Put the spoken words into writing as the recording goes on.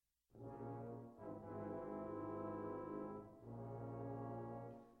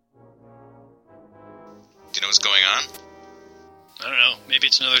Do you know what's going on? I don't know. Maybe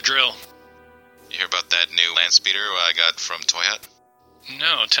it's another drill. You hear about that new land speeder I got from Toy Hut?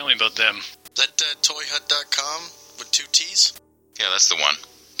 No, tell me about them. That toyhut.com with 2 T's? Yeah, that's the one.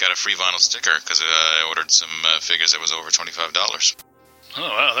 Got a free vinyl sticker because I ordered some figures that was over $25. Oh,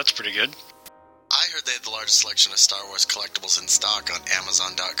 wow, that's pretty good. I heard they had the largest selection of Star Wars collectibles in stock on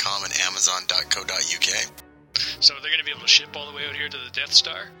Amazon.com and Amazon.co.uk. So they're going to be able to ship all the way out here to the Death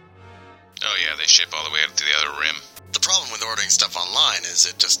Star? Oh yeah, they ship all the way up to the other rim. The problem with ordering stuff online is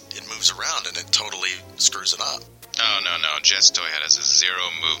it moves around and it totally screws it up. Oh, no. Jess Toy Hut has a zero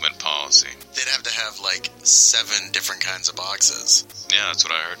movement policy. They'd have to have, 7 different kinds of boxes. Yeah, that's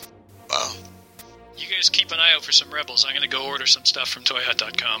what I heard. Wow. You guys keep an eye out for some Rebels. I'm going to go order some stuff from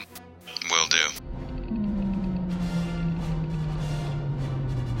toyhut.com. Will do.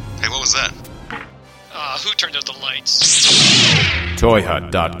 Hey, what was that? Who turned out the lights?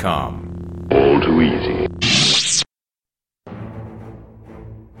 toyhut.com. All too easy.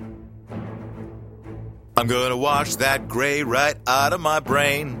 I'm gonna wash that gray right out of my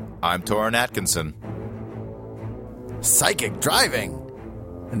brain. I'm Torrin Atkinson. Psychic driving.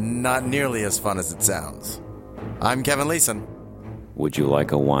 Not nearly as fun as it sounds. I'm Kevin Leeson. Would you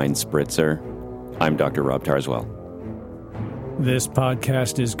like a wine spritzer? I'm Dr. Rob Tarswell. This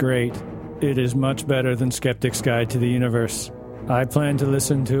podcast is great. It is much better than Skeptic's Guide to the Universe. I plan to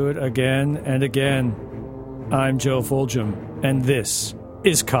listen to it again and again. I'm Joe Foljam, and this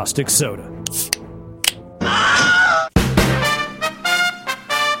is Caustic Soda.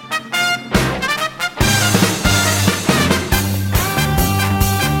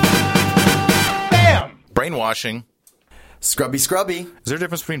 Brainwashing. Scrubby. Is there a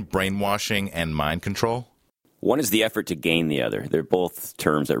difference between brainwashing and mind control? One is the effort to gain the other. They're both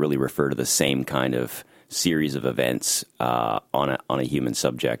terms that really refer to the same kind of series of events on a human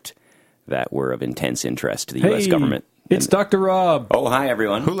subject that were of intense interest to the U.S. government. It's Dr. Rob. Oh, hi,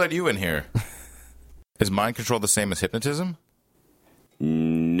 everyone. Who let you in here? Is mind control the same as hypnotism?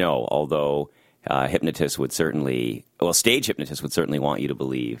 No, although hypnotists would certainly, stage hypnotists would certainly want you to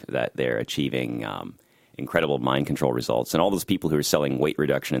believe that they're achieving incredible mind control results. And all those people who are selling weight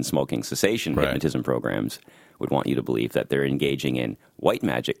reduction and smoking cessation hypnotism programs would want you to believe that they're engaging in white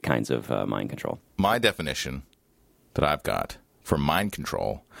magic kinds of mind control. My definition that I've got for mind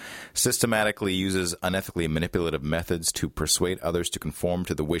control systematically uses unethically manipulative methods to persuade others to conform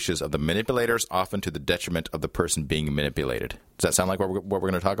to the wishes of the manipulators, often to the detriment of the person being manipulated. Does that sound like what we're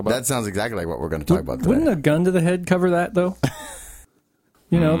going to talk about? That sounds exactly like what we're going to talk about today. Wouldn't a gun to the head cover that, though?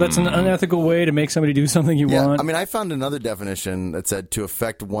 That's an unethical way to make somebody do something you want. I mean, I found another definition that said to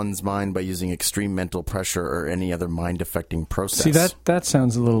affect one's mind by using extreme mental pressure or any other mind-affecting process. See, that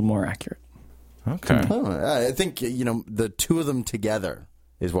sounds a little more accurate. Okay. I think, the two of them together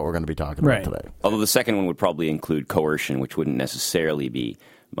is what we're going to be talking about today. Although the second one would probably include coercion, which wouldn't necessarily be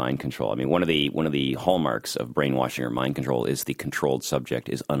mind control. I mean, one of the hallmarks of brainwashing or mind control is the controlled subject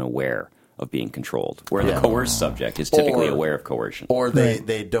is unaware of being controlled, where the coerced subject is typically aware of coercion. Or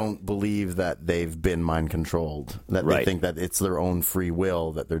they don't believe that they've been mind controlled, that they think that it's their own free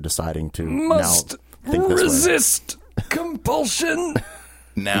will that they're deciding to Must now think this resist compulsion.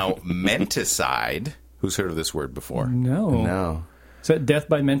 Now, menticide. Who's heard of this word before? No. Is that death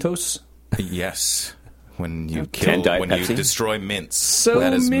by Mentos? Yes. When you you destroy mints. So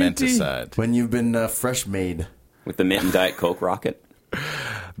that is minty. menticide. When you've been fresh made. With the Mint and Diet Coke rocket?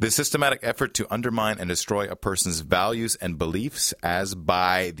 The systematic effort to undermine and destroy a person's values and beliefs as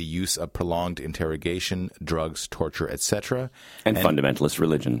by the use of prolonged interrogation, drugs, torture, etc. And fundamentalist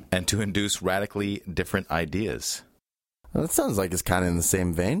religion. And to induce radically different ideas. Well, that sounds like it's kind of in the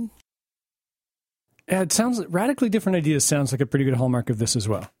same vein. Yeah, it sounds radically different ideas sounds like a pretty good hallmark of this as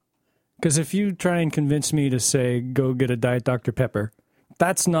well. Because if you try and convince me to say, go get a Diet Dr. Pepper,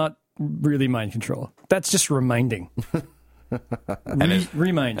 that's not really mind control. That's just reminding.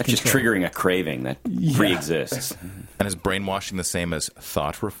 Remind That's control. just triggering a craving that pre-exists. And is brainwashing the same as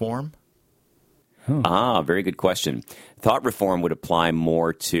thought reform? Very good question. Thought reform would apply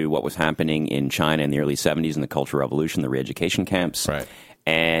more to what was happening in China in the early 70s in the Cultural Revolution, the re-education camps. Right.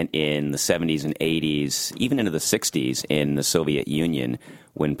 And in the 70s and 80s, even into the 60s in the Soviet Union,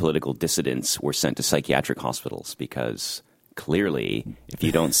 when political dissidents were sent to psychiatric hospitals because clearly, if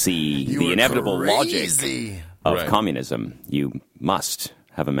you don't see the inevitable logic of communism, you must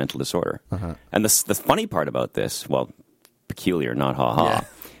have a mental disorder. And the funny part about this, peculiar, not ha-ha,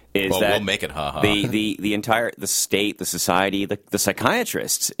 is that we'll make it ha-ha. the entire state, the society, the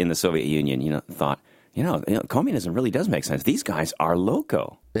psychiatrists in the Soviet Union, thought, communism really does make sense. These guys are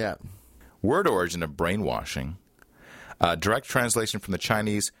loco. Yeah. Word origin of brainwashing. Direct translation from the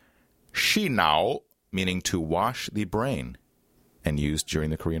Chinese, "shi nao," meaning to wash the brain, and used during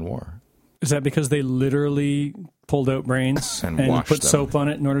the Korean War. Is that because they literally pulled out brains And and washed put them. soap on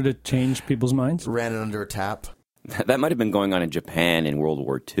it in order to change people's minds? Ran it under a tap. That might have been going on in Japan in World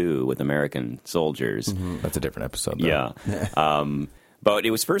War II with American soldiers. That's a different episode, though. Yeah. But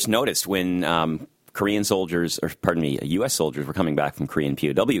it was first noticed when Korean soldiers, or pardon me, U.S. soldiers were coming back from Korean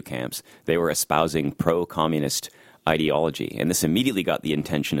POW camps. They were espousing pro-communist ideology. And this immediately got the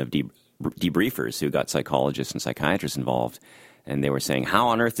attention of debriefers who got psychologists and psychiatrists involved. And they were saying, how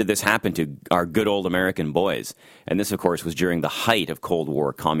on earth did this happen to our good old American boys? And this, of course, was during the height of Cold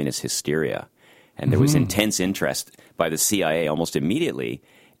War communist hysteria. And there was intense interest by the CIA almost immediately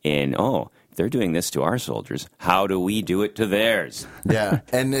in, if they're doing this to our soldiers, how do we do it to theirs? Yeah,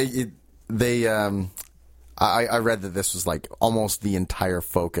 and I read that this was like almost the entire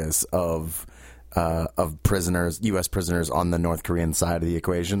focus of prisoners, U.S. prisoners on the North Korean side of the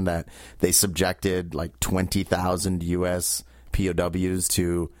equation, that they subjected like 20,000 U.S. POWs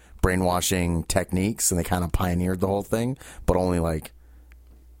to brainwashing techniques, and they kind of pioneered the whole thing, but only like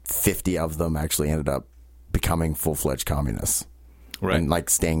 50 of them actually ended up becoming full-fledged communists. Right. And like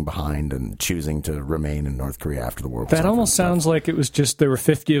staying behind and choosing to remain in North Korea after the war. That almost sounds like it was just there were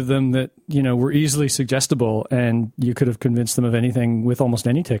 50 of them that, were easily suggestible, and you could have convinced them of anything with almost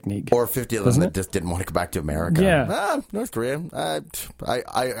any technique. Or 50 of them that just didn't want to go back to America. Yeah. North Korea. I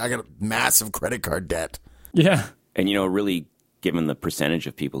got a massive credit card debt. Yeah. And, really, given the percentage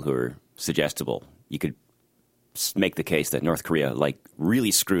of people who are suggestible, you could make the case that North Korea,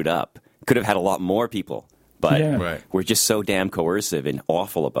 really screwed up. Could have had a lot more people. But we're just so damn coercive and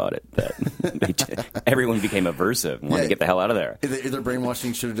awful about it that everyone became aversive and wanted to get the hell out of there. Either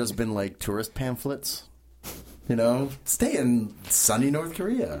brainwashing should have just been like tourist pamphlets. Stay in sunny North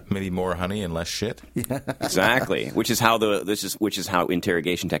Korea. Maybe more honey and less shit. Yeah. Exactly. Which is how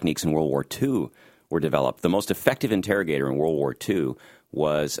interrogation techniques in World War II were developed. The most effective interrogator in World War II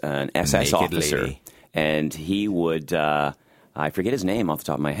was an SS Naked officer, lady. and he would. I forget his name off the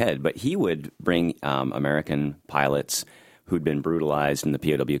top of my head, but he would bring American pilots who'd been brutalized in the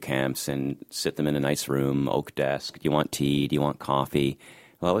POW camps and sit them in a nice room, oak desk. Do you want tea? Do you want coffee?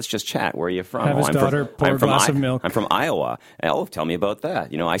 Well, let's just chat. Where are you from? Have his daughter pour a glass of milk. I'm from Iowa. Tell me about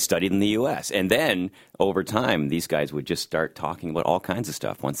that. I studied in the U.S. And then, over time, these guys would just start talking about all kinds of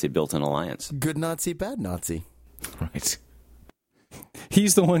stuff once they built an alliance. Good Nazi, bad Nazi. Right.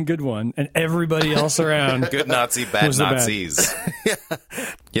 He's the one good one, and everybody else around. Good Nazi, bad was the bad. Nazis.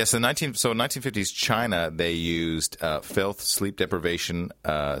 Yes, in 1950s China, they used filth, sleep deprivation,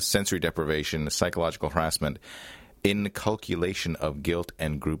 sensory deprivation, psychological harassment, inculcation of guilt,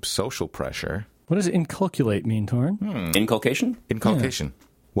 and group social pressure. What does inculculate mean, Torrin? Inculcation? Inculcation. Yeah.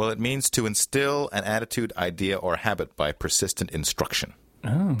 Well, it means to instill an attitude, idea, or habit by persistent instruction.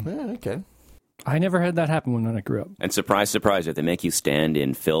 Oh. Yeah, okay. I never had that happen when I grew up. And surprise, surprise, if they make you stand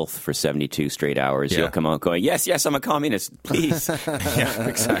in filth for 72 straight hours, you'll come out going, yes, I'm a communist, please. Yeah,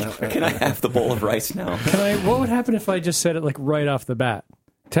 exactly. Can I have the bowl of rice now? What would happen if I just said it right off the bat?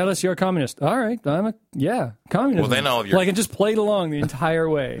 Tell us you're a communist. All right, communism. Well, then all of your... I can just play it along the entire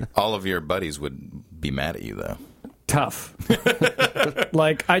way. All of your buddies would be mad at you, though. Tough.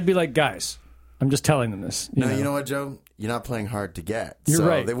 I'd be like, guys, I'm just telling them this. You know what, Joe? You're not playing hard to get. You're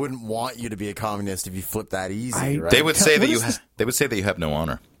right. They wouldn't want you to be a communist if you flip that easy, right? They would say that you have no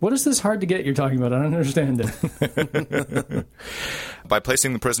honor. What is this hard to get you're talking about? I don't understand it. By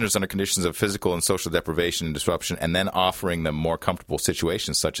placing the prisoners under conditions of physical and social deprivation and disruption, and then offering them more comfortable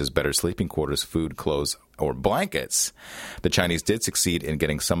situations such as better sleeping quarters, food, clothes, or blankets, the Chinese did succeed in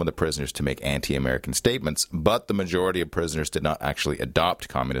getting some of the prisoners to make anti-American statements, but the majority of prisoners did not actually adopt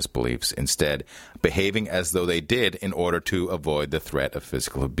communist beliefs, instead behaving as though they did in order to avoid the threat of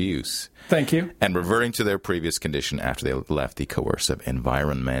physical abuse. Thank you. And reverting to their previous condition after they left the coercive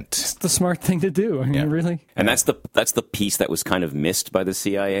environment. It's the smart thing to do. I mean, really. And that's the piece that was kind of missed by the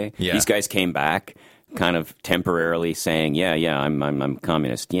CIA. Yeah. These guys came back kind of temporarily saying, I'm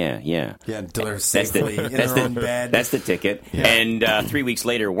communist. Yeah, until they're safely in their own bed. That's the ticket. Yeah. And 3 weeks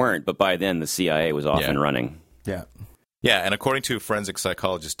later weren't, but by then the CIA was off and running. Yeah. Yeah, and according to forensic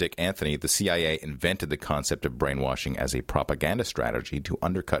psychologist Dick Anthony, the CIA invented the concept of brainwashing as a propaganda strategy to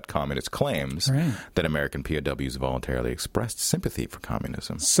undercut communist claims that American POWs voluntarily expressed sympathy for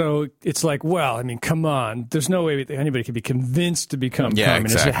communism. So it's come on. There's no way anybody could be convinced to become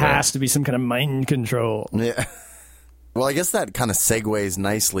communist. Exactly. It has to be some kind of mind control. Yeah. Well, I guess that kind of segues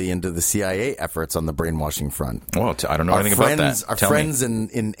nicely into the CIA efforts on the brainwashing front. Well, I don't know anything about that. Our friends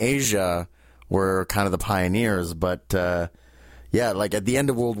in Asia were kind of the pioneers, but Yeah, like at the end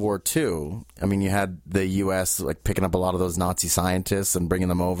of World War II, I mean, you had the U.S. like picking up a lot of those Nazi scientists and bringing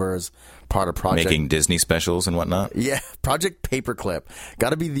them over as part of Project... Making Disney specials and whatnot? Yeah, Project Paperclip. Got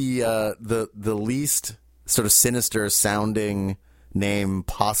to be the least sort of sinister sounding name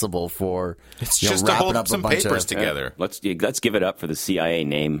possible for It's just to hold up some papers together. Let's give it up for the CIA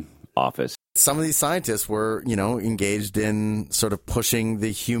name office. Some of these scientists were, engaged in sort of pushing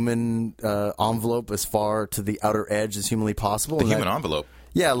the human envelope as far to the outer edge as humanly possible. The human envelope.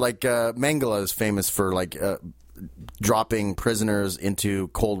 Yeah, like Mengele is famous for dropping prisoners into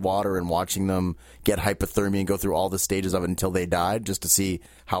cold water and watching them get hypothermia and go through all the stages of it until they died, just to see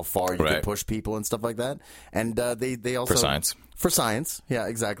how far you could push people and stuff like that. And they also For science, yeah,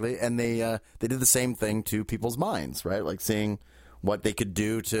 exactly. And they did the same thing to people's minds, right? Like seeing what they could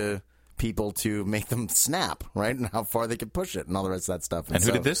do to people to make them snap, right? And how far they could push it and all the rest of that stuff. And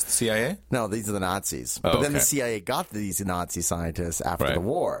who did this? The CIA? No, these are the Nazis. Oh, but then the CIA got these Nazi scientists after the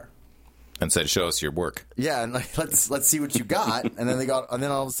war. And said, "Show us your work." Yeah, and let's see what you got. And then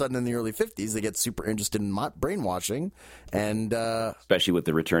all of a sudden in the early 50s, they get super interested in brainwashing, and especially with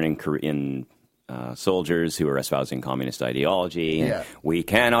the returning Korean soldiers who are espousing communist ideology. Yeah. We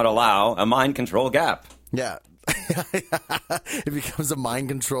cannot allow a mind control gap. Yeah. It becomes a mind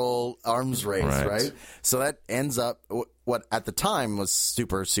control arms race, right? So that ends up what at the time was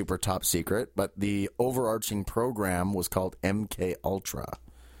super, super top secret, but the overarching program was called MK Ultra.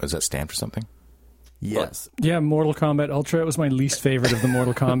 Does that stand for something? Yes. Yeah, Mortal Kombat Ultra. It was my least favorite of the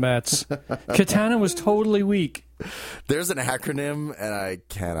Mortal Kombats. Katana was totally weak. There's an acronym, and I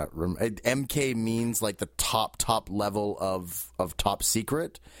cannot remember. MK means like the top level of top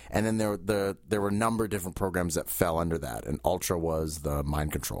secret, and then there were a number of different programs that fell under that, and Ultra was the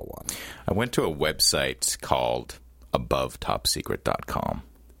mind control one. I went to a website called AboveTopSecret.com.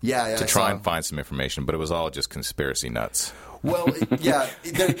 Yeah, to try and find some information, but it was all just conspiracy nuts. Well, yeah.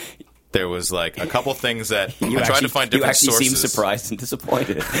 There was like a couple things that I tried to find different sources. You actually seem surprised and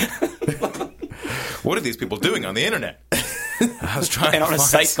disappointed. What are these people doing on the internet? I was trying and on a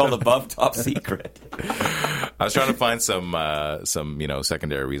site called Above Top Secret. I was trying to find some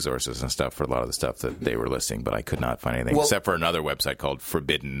secondary resources and stuff for a lot of the stuff that they were listing, but I could not find anything except for another website called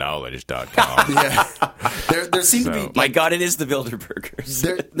ForbiddenKnowledge.com. Yeah, there seemed to be. My God, it is the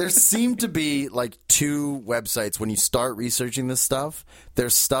Bilderbergers. There seem to be like two websites when you start researching this stuff.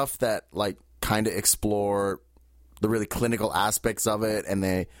 There's stuff that like kind of explore the really clinical aspects of it, and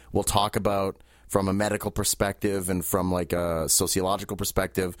they will talk about from a medical perspective and from like a sociological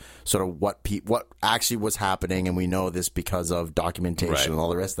perspective, sort of what actually was happening, and we know this because of documentation and all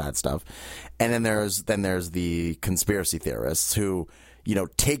the rest of that stuff. And then there's the conspiracy theorists who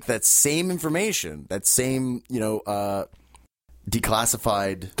take that same information, that same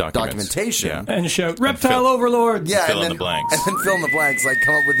declassified documentation, and shout reptile overlords. Yeah, fill in the blanks, and then fill in the blanks. Like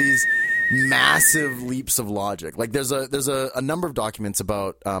come up with these massive leaps of logic. Like there's a number of documents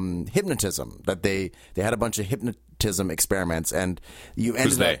about hypnotism that they had a bunch of hypnotism experiments, and you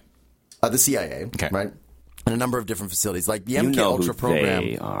ended up the CIA, right? And a number of different facilities, like the MK Ultra program.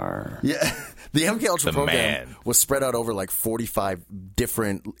 They are. Yeah, the MK Ultra program was spread out over like 45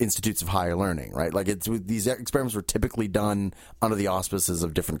 different institutes of higher learning, right? Like these experiments were typically done under the auspices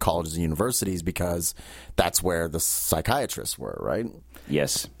of different colleges and universities because that's where the psychiatrists were, right?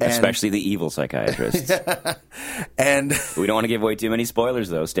 Yes, especially the evil psychiatrists. And we don't want to give away too many spoilers,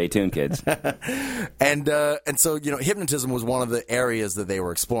 though. Stay tuned, kids. And so hypnotism was one of the areas that they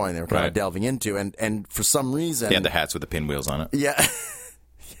were exploring. They were kind of delving into, and for some reason, they had the hats with the pinwheels on it. Yeah,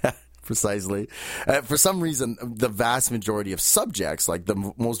 yeah, precisely. For some reason, the vast majority of subjects, like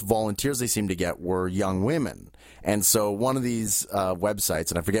the most volunteers they seemed to get, were young women. And so one of these websites,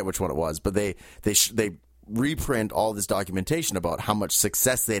 and I forget which one it was, but they reprint all this documentation about how much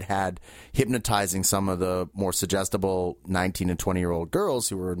success they'd had hypnotizing some of the more suggestible 19 and 20-year-old girls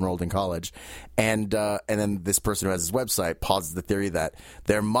who were enrolled in college. And then this person who has this website posits the theory that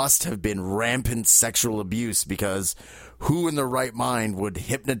there must have been rampant sexual abuse, because who in their right mind would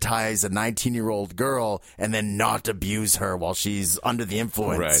hypnotize a 19-year-old girl and then not abuse her while she's under the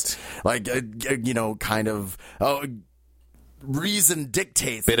influence? Right. Like, kind of... reason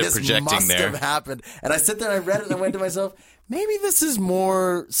dictates bit of this projecting must there. have happened. And I sit there and I read it and I went to myself, maybe this is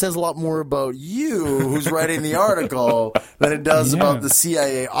says a lot more about you who's writing the article than it does about the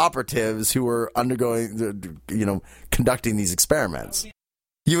CIA operatives who were conducting these experiments.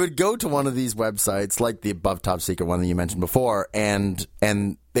 You would go to one of these websites, like the Above Top Secret one that you mentioned before, and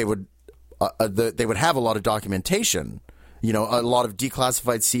they would have a lot of documentation a lot of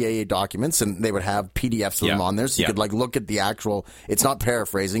declassified CIA documents, and they would have PDFs of them on there, so you could look at the actual. It's not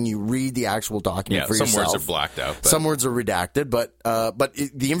paraphrasing; you read the actual document for yourself. Some words are blacked out. But. Some words are redacted, but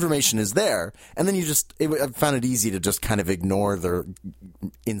the information is there, and then I found it easy to just kind of ignore the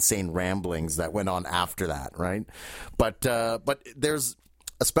insane ramblings that went on after that, right? But there's.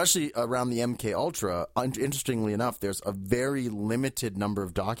 Especially around the MK Ultra, interestingly enough, there's a very limited number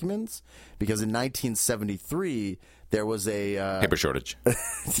of documents because in 1973 there was a paper shortage.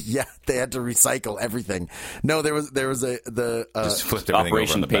 Yeah, they had to recycle everything. No, there was just flipped everything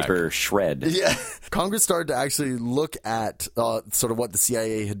Operation over on the Paper back. Shred. Yeah, Congress started to actually look at sort of what the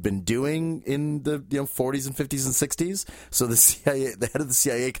CIA had been doing in the 40s and 50s and 60s. So the head of the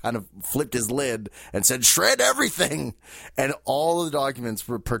CIA, kind of flipped his lid and said, "Shred everything," and all of the documents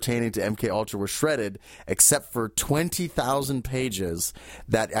pertaining to MK Ultra were shredded, except for 20,000 pages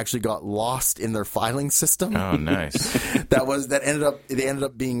that actually got lost in their filing system. Oh, nice. They ended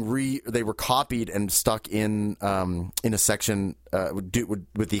up being they were copied and stuck in a section with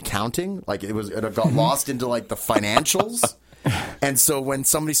the accounting. Like it got lost into like the financials. And so when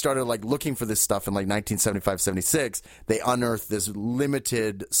somebody started looking for this stuff in 1975, 76, they unearthed this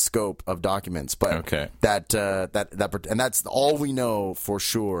limited scope of documents. But and that's all we know for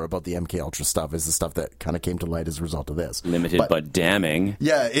sure about the MK Ultra stuff is the stuff that kind of came to light as a result of this. Limited but damning.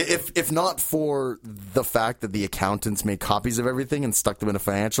 Yeah, if not for the fact that the accountants made copies of everything and stuck them in a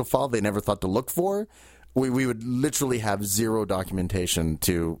financial file they never thought to look for, we would literally have zero documentation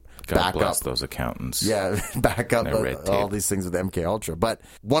to back bless up those accountants. Yeah, back up red all tape. these things with MK Ultra. But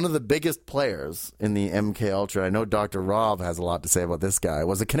one of the biggest players in the MK Ultra, I know Dr. Rob has a lot to say about this guy,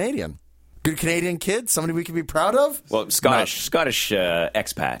 was a Canadian. Good Canadian kid, somebody we can be proud of. Well, Scottish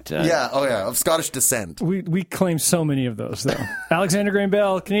expat. Of Scottish descent. We claim so many of those, though. Alexander Graham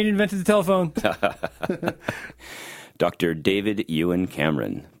Bell, Canadian invented the telephone. Dr. David Ewan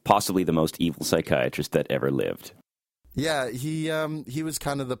Cameron, possibly the most evil psychiatrist that ever lived. Yeah, he was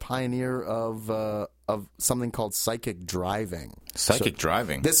kind of the pioneer of something called psychic driving. Psychic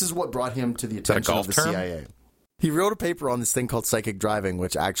driving? This is what brought him to the attention of the CIA. He wrote a paper on this thing called psychic driving,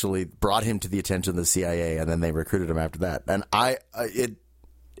 which actually brought him to the attention of the CIA, and then they recruited him after that. And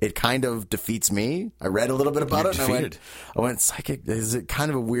it kind of defeats me. I read a little bit about it, and I went, psychic is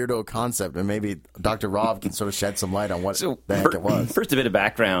kind of a weirdo concept, and maybe Dr. Rob can sort of shed some light on what the heck it was. First, a bit of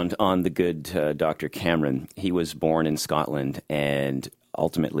background on the good Dr. Cameron. He was born in Scotland and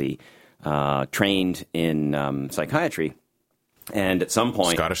ultimately trained in psychiatry. And at some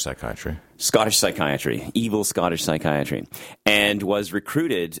point... Scottish psychiatry, evil Scottish psychiatry, and was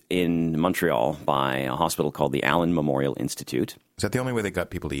recruited in Montreal by a hospital called the Allen Memorial Institute. Is that the only way they got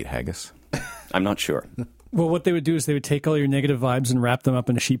people to eat haggis? I'm not sure. Well, what they would do is they would take all your negative vibes and wrap them up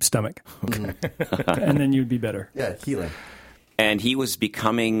in a sheep's stomach. Okay. And then you'd be better. Yeah, healing. And he was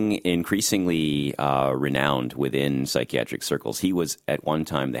becoming increasingly renowned within psychiatric circles. He was at one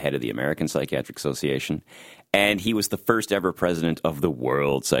time the head of the American Psychiatric Association, and he was the first ever president of the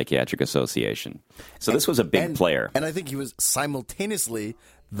World Psychiatric Association. So this was a big player. And I think he was simultaneously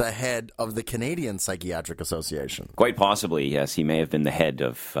the head of the Canadian Psychiatric Association. Quite possibly, yes. He may have been the head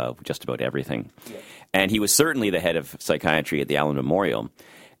of just about everything. Yeah. And he was certainly the head of psychiatry at the Allen Memorial.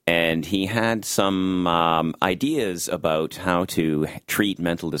 And he had some ideas about how to treat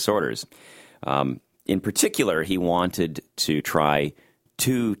mental disorders. In particular, he wanted to try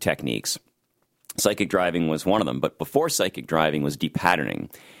two techniques. Psychic driving was one of them, but before psychic driving was deep patterning.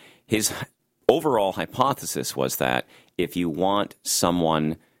 His overall hypothesis was that if you want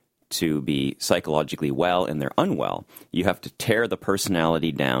someone to be psychologically well and they're unwell, you have to tear the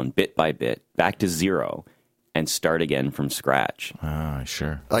personality down bit by bit, back to zero, and start again from scratch. Ah,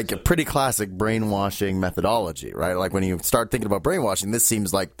 sure. Like a pretty classic brainwashing methodology, right? Like when you start thinking about brainwashing, this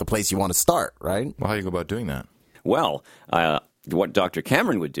seems like the place you want to start, right? Well, how do you go about doing that? Well, what Dr.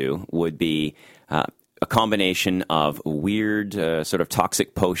 Cameron would do would be a combination of weird sort of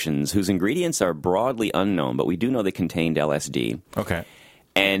toxic potions whose ingredients are broadly unknown, but we do know they contained LSD. Okay.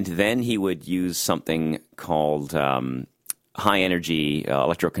 And then he would use something called high-energy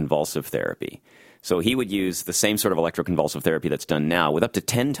electroconvulsive therapy. So he would use the same sort of electroconvulsive therapy that's done now with up to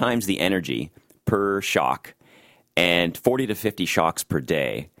 10 times the energy per shock and 40 to 50 shocks per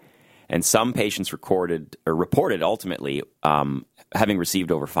day. And some patients reported ultimately having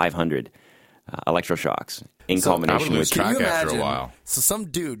received over 500 electroshocks in combination with... Can you imagine, after a while. So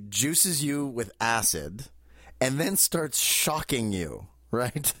some dude juices you with acid and then starts shocking you,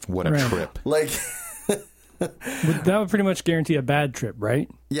 right? What a trip. Like... That would pretty much guarantee a bad trip, right?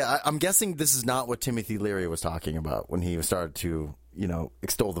 Yeah, I'm guessing this is not what Timothy Leary was talking about when he started to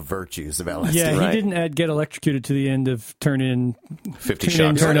extol the virtues of LSD. Yeah, Right. he didn't add get electrocuted to the end of turn in, 50 tune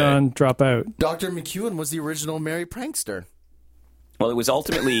in, shots turn a day. on, drop out. Dr. McEwen was the original merry prankster. Well, it was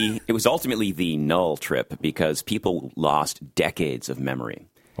ultimately the null trip because people lost decades of memory.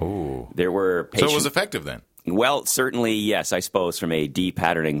 Oh. There were So patients. it was effective then. Well, certainly, yes. I suppose from a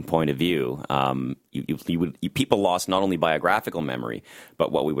de-patterning point of view, people lost not only biographical memory,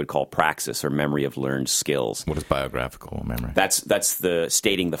 but what we would call praxis or memory of learned skills. What is biographical memory? That's the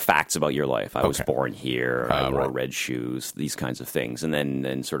stating the facts about your life. I was Okay. born here. I wore right. red shoes. These kinds of things, and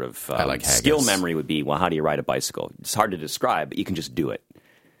then sort of I like haggis. skill memory would be, well, how do you ride a bicycle? It's hard to describe, but you can just do it.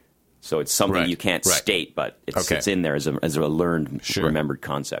 So it's something Right, you can't right. state, but Okay. it's in there as a learned, Sure. remembered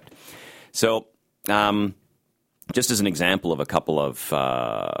concept. So, just as an example of a couple of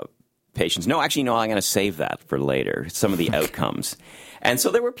patients. No, actually, no, I'm going to save that for later, some of the outcomes. And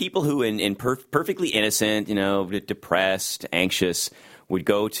so there were people who, in perfectly innocent, depressed, anxious, would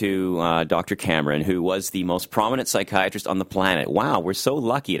go to Dr. Cameron, who was the most prominent psychiatrist on the planet. Wow, we're so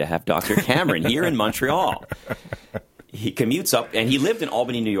lucky to have Dr. Cameron here in Montreal. He commutes up, and he lived in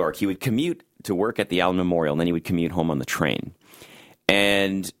Albany, New York. He would commute to work at the Allen Memorial, and then he would commute home on the train.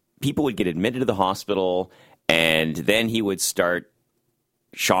 And people would get admitted to the hospital, and then he would start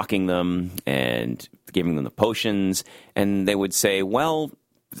shocking them and giving them the potions, and they would say, well,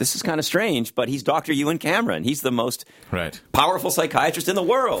 this is kind of strange, but he's Dr. Ewan Cameron. He's the most Right. powerful psychiatrist in the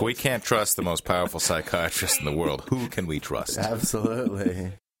world. If we can't trust the most powerful psychiatrist in the world, who can we trust?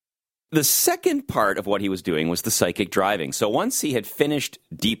 Absolutely. The second part of what he was doing was the psychic driving. So once he had finished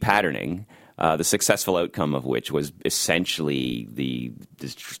de-patterning, the successful outcome of which was essentially the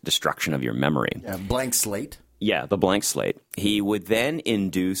destruction of your memory. Yeah, blank slate. Yeah, the blank slate. He would then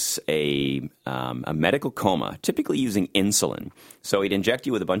induce a medical coma, typically using insulin. So he'd inject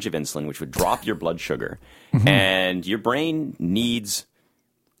you with a bunch of insulin, which would drop your blood sugar. And your brain needs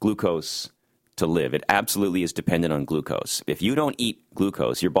glucose to live. It absolutely is dependent on glucose. If you don't eat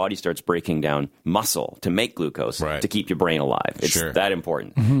glucose, your body starts breaking down muscle to make glucose Right. to keep your brain alive. It's Sure. that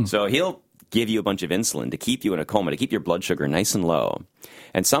important. So he'll give you a bunch of insulin to keep you in a coma, to keep your blood sugar nice and low.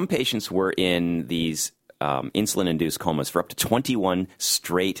 And some patients were in these insulin-induced comas for up to 21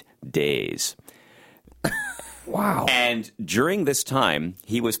 straight days. Wow. And during this time,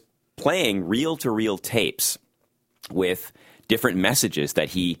 he was playing reel-to-reel tapes with different messages that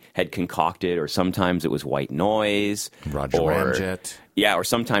he had concocted, or sometimes it was white noise. Roger or, Ramjet. Yeah, or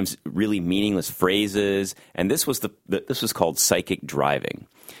sometimes really meaningless phrases. And this was this was called psychic driving.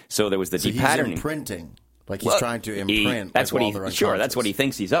 So there was the So he's de-patterning. imprinting. Like he's trying to imprint. That's like, what while they're sure. That's what he unconscious.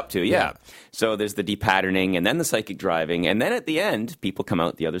 thinks he's up to. Yeah. So there's the de-patterning, and then the psychic driving, and then at the end, people come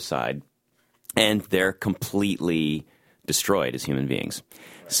out the other side, and they're completely destroyed as human beings.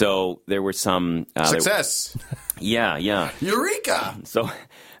 So there were some Success. Yeah. Eureka! So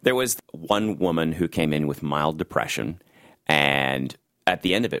there was one woman who came in with mild depression, and at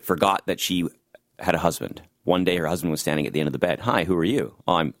the end of it, forgot that she had a husband. One day, her husband was standing at the end of the bed. Hi, who are you?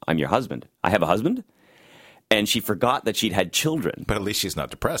 Oh, I'm your husband. I have a husband? And she forgot that she'd had children. But at least she's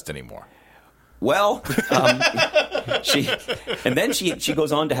not depressed anymore. Well, she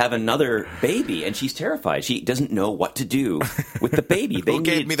goes on to have another baby, and she's terrified. She doesn't know what to do with the baby. Who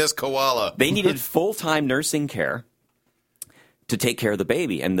gave me this koala? They needed full-time nursing care to take care of the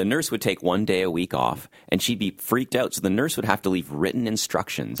baby, and the nurse would take one day a week off, and she'd be freaked out. So the nurse would have to leave written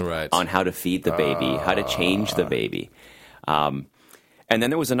instructions Right. on how to feed the baby, how to change the baby. And then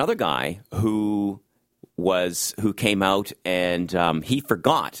there was another guy who came out, and he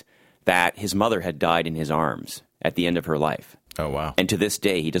forgot that his mother had died in his arms at the end of her life. Oh, wow. And to this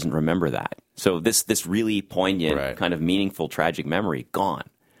day, he doesn't remember that. So this really poignant, Right. kind of meaningful, tragic memory, gone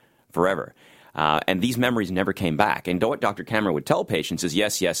forever. And these memories never came back. And what Dr. Cameron would tell patients is,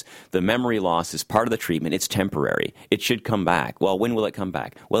 yes, the memory loss is part of the treatment. It's temporary. It should come back. Well, when will it come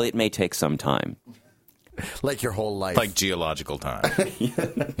back? Well, it may take some time. Like your whole life. Like geological time.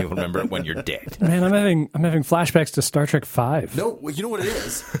 You'll remember it when you're dead. Man, I'm having flashbacks to Star Trek V. No, well, you know what it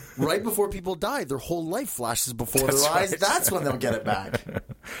is? Right before people die, their whole life flashes before their eyes. right. That's when they'll get it back.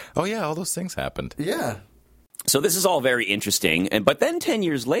 Oh, yeah, all those things happened. Yeah. So this is all very interesting. But then 10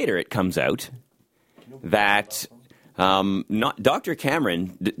 years later, it comes out that Dr.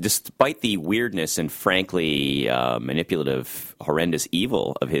 Cameron, despite the weirdness and frankly manipulative, horrendous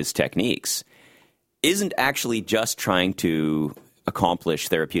evil of his techniques, isn't actually just trying to accomplish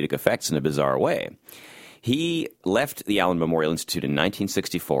therapeutic effects in a bizarre way. He left the Allen Memorial Institute in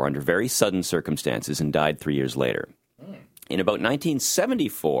 1964 under very sudden circumstances and died 3 years later. In about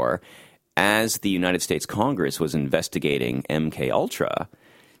 1974, as the United States Congress was investigating MK Ultra,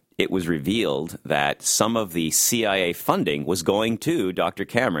 it was revealed that some of the CIA funding was going to Dr.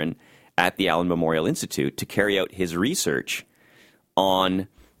 Cameron at the Allen Memorial Institute to carry out his research on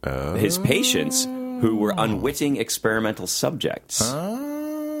his patients who were unwitting experimental subjects.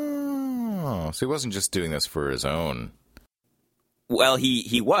 Oh, so he wasn't just doing this for his own. Well,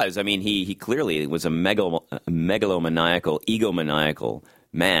 he was. I mean, he clearly was a megalomaniacal, egomaniacal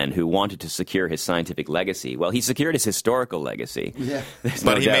man who wanted to secure his scientific legacy. Well, he secured his historical legacy. Yeah.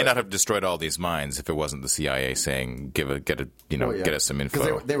 But he may not have destroyed all these minds if it wasn't the CIA saying, get us some info.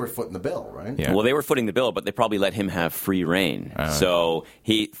 Because they were footing the bill, right? Yeah. Well, they were footing the bill, but they probably let him have free reign. So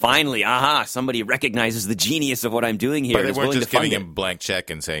he finally, somebody recognizes the genius of what I'm doing here. But they and is weren't willing just to fund giving it. him a blank check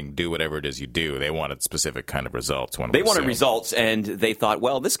and saying, do whatever it is you do. They wanted specific kind of results. They wanted results, and they thought,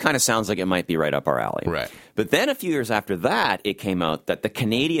 well, this kind of sounds like it might be right up our alley. Right. But then a few years after that, it came out that the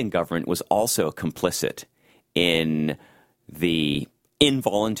Canadian government was also complicit in the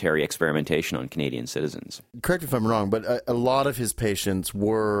involuntary experimentation on Canadian citizens. Correct me if I'm wrong, but a lot of his patients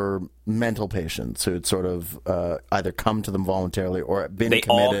were mental patients who had sort of either come to them voluntarily or been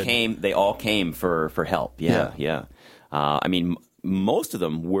committed. They all came for help. Yeah. I mean, most of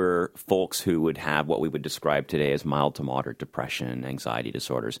them were folks who would have what we would describe today as mild to moderate depression, anxiety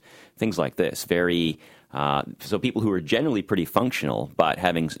disorders, things like this. So people who are generally pretty functional, but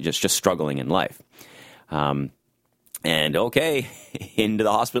having just struggling in life. And okay, into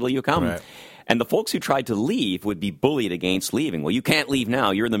the hospital you come. Right. And the folks who tried to leave would be bullied against leaving. Well, you can't leave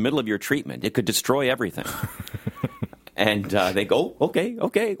now. You're in the middle of your treatment. It could destroy everything. And they go,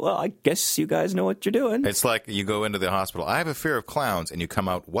 okay, well, I guess you guys know what you're doing. It's like you go into the hospital, I have a fear of clowns, and you come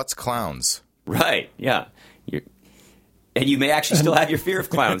out, what's clowns? Right, yeah. And you may actually still have your fear of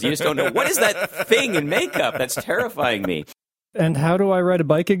clowns. You just don't know, what is that thing in makeup that's terrifying me? And how do I ride a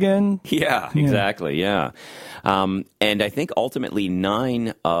bike again? Yeah, exactly, yeah. And I think ultimately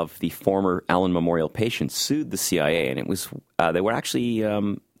 9 of the former Allen Memorial patients sued the CIA, and it was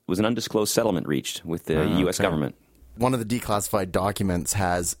was an undisclosed settlement reached with the U.S. government. One of the declassified documents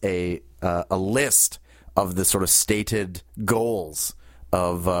has a list of the sort of stated goals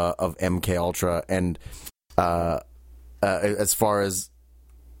of MK Ultra, and as far as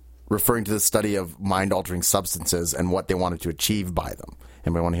referring to the study of mind-altering substances and what they wanted to achieve by them.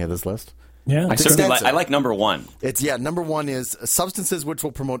 Anybody want to hear this list? Yeah, I like number 1. Number 1 is substances which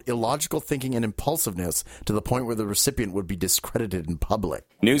will promote illogical thinking and impulsiveness to the point where the recipient would be discredited in public.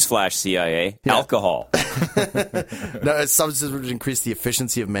 Newsflash, CIA, alcohol. No, substances which increase the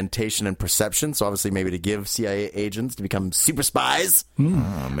efficiency of mentation and perception, so obviously maybe to give CIA agents to become super spies.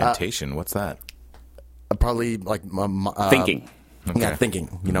 Mentation, what's that? Probably like thinking. Okay. Yeah,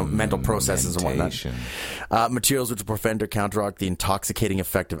 thinking, mental processes and whatnot. Materials which will prevent or counteract the intoxicating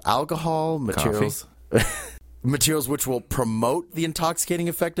effect of alcohol. Materials which will promote the intoxicating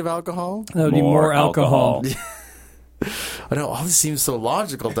effect of alcohol. That would be more alcohol. I know, all this seems so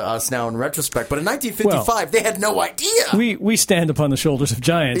logical to us now in retrospect, but in 1955, they had no idea. We stand upon the shoulders of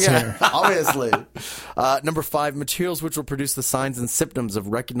giants here. Obviously. Number 5, materials which will produce the signs and symptoms of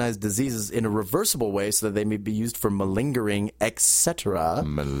recognized diseases in a reversible way so that they may be used for malingering, etc.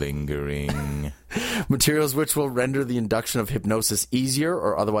 Malingering. Materials which will render the induction of hypnosis easier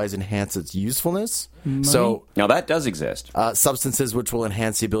or otherwise enhance its usefulness. Money? So, now that does exist. Substances which will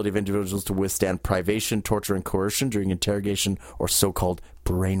enhance the ability of individuals to withstand privation, torture, and coercion during interrogation or so-called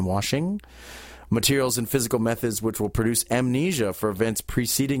brainwashing. Materials and physical methods which will produce amnesia for events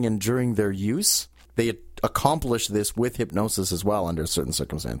preceding and during their use. They accomplish this with hypnosis as well under certain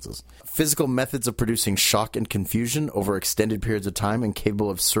circumstances. Physical methods of producing shock and confusion over extended periods of time and capable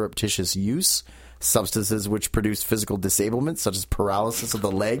of surreptitious use. Substances which produce physical disablement, such as paralysis of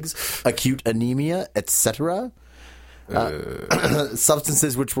the legs, acute anemia, etc.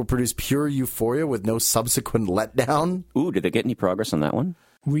 Substances which will produce pure euphoria with no subsequent letdown. Ooh, did they get any progress on that one?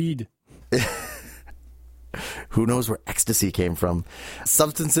 Weed. Who knows where ecstasy came from?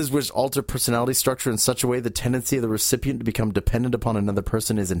 Substances which alter personality structure in such a way the tendency of the recipient to become dependent upon another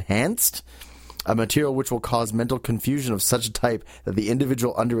person is enhanced. A material which will cause mental confusion of such a type that the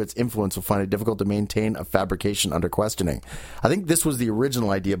individual under its influence will find it difficult to maintain a fabrication under questioning. I think this was the original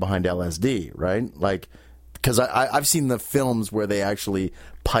idea behind LSD, right? Like, because I've seen the films where they actually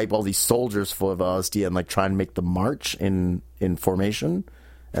pipe all these soldiers full of LSD and like try and make them march in formation,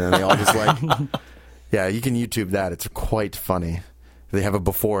 and then they all just like, yeah, you can YouTube that. It's quite funny. They have a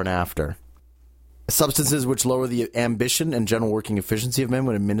before and after. Substances which lower the ambition and general working efficiency of men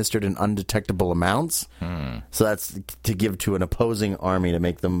when administered in undetectable amounts. So that's to give to an opposing army to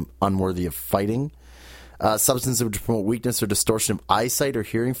make them unworthy of fighting. Substances which promote weakness or distortion of eyesight or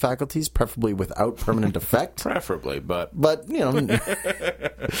hearing faculties, preferably without permanent effect. Preferably, but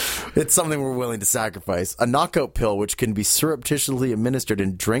it's something we're willing to sacrifice. A knockout pill, which can be surreptitiously administered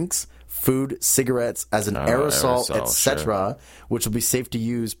in drinks, food, cigarettes, as an aerosol, etc., which will be safe to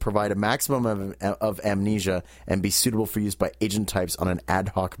use, provide a maximum of amnesia, and be suitable for use by agent types on an ad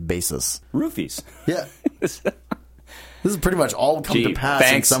hoc basis. Roofies. Yeah. This is pretty much all come to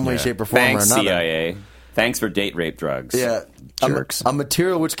pass in some way, shape, or form Thanks, or another. CIA. Thanks for date rape drugs. Yeah. Jerks. A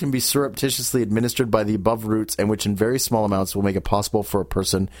material which can be surreptitiously administered by the above routes and which in very small amounts will make it possible for a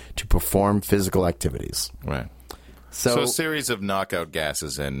person to perform physical activities. Right. So a series of knockout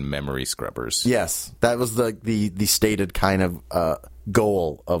gases and memory scrubbers. Yes. That was the stated kind of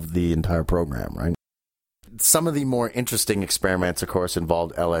goal of the entire program, right? Some of the more interesting experiments, of course,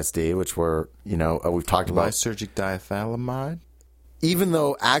 involved LSD, which were, we've talked about. Lysergic diethylamide? Even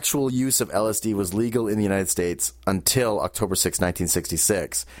though actual use of LSD was legal in the United States until October 6,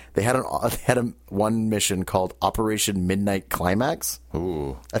 1966, they had one mission called Operation Midnight Climax.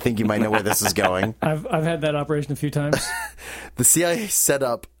 Ooh. I think you might know where this is going. I've had that operation a few times. The CIA set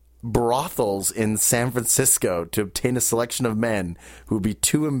up brothels in San Francisco to obtain a selection of men who would be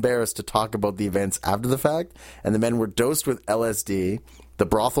too embarrassed to talk about the events after the fact, and the men were dosed with LSD. The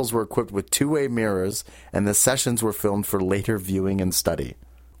brothels were equipped with two-way mirrors, and the sessions were filmed for later viewing and study.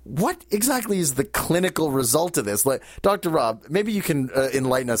 What exactly is the clinical result of this? Dr. Rob, maybe you can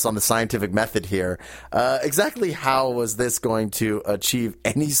enlighten us on the scientific method here. Exactly how was this going to achieve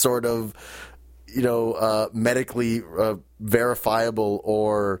any sort of, medically verifiable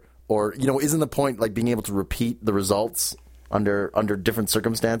or isn't the point like being able to repeat the results under different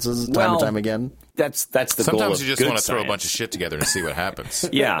circumstances time and time again? That's the goal of Sometimes you just want to throw a science. bunch of shit together and see what happens.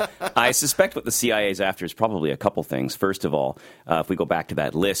 Yeah. I suspect what the CIA is after is probably a couple things. First of all, if we go back to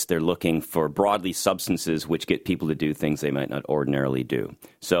that list, they're looking for broadly substances which get people to do things they might not ordinarily do.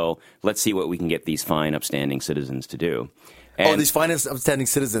 So let's see what we can get these fine, upstanding citizens to do. And these fine, upstanding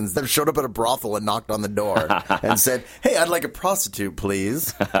citizens that showed up at a brothel and knocked on the door and said, "Hey, I'd like a prostitute,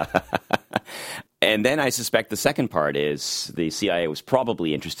 please." And then I suspect the second part is the CIA was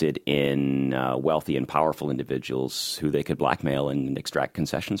probably interested in wealthy and powerful individuals who they could blackmail and extract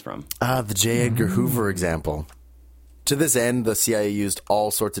concessions from. The J. Edgar Hoover example. To this end, the CIA used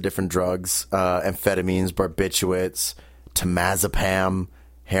all sorts of different drugs, amphetamines, barbiturates, temazepam,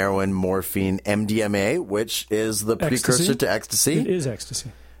 heroin, morphine, MDMA, which is the precursor to ecstasy. It is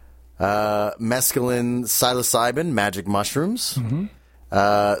ecstasy. Mescaline, psilocybin, magic mushrooms. Mm-hmm.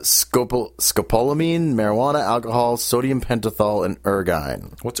 Scopolamine, marijuana, alcohol, sodium pentothal, and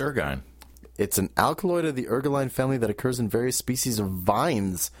ergine. What's ergine? It's an alkaloid of the ergoline family that occurs in various species of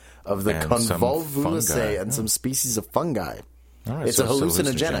vines of the And Convolvulaceae and some some species of fungi. All right, It's so a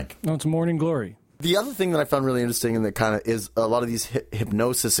hallucinogenic. No, it's morning glory. The other thing that I found really interesting and that kind of is a lot of these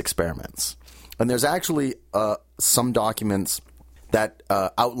hypnosis experiments. And there's some documents that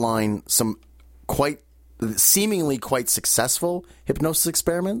outline some seemingly quite successful hypnosis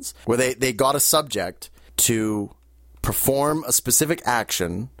experiments where they got a subject to perform a specific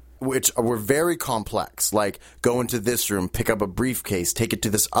action which were very complex, like go into this room, pick up a briefcase, take it to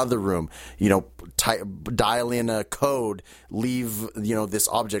this other room, dial in a code, leave, this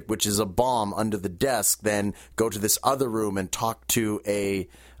object, which is a bomb, under the desk, then go to this other room and talk to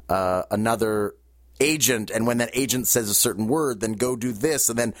another agent, and when that agent says a certain word, then go do this,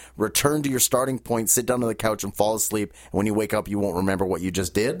 and then return to your starting point, sit down on the couch and fall asleep, and when you wake up, you won't remember what you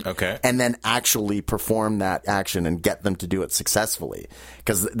just did. Okay. And then actually perform that action and get them to do it successfully.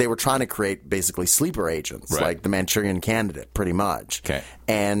 Because they were trying to create basically sleeper agents, right, like the Manchurian Candidate, pretty much. Okay.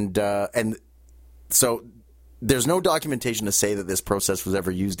 And so there's no documentation to say that this process was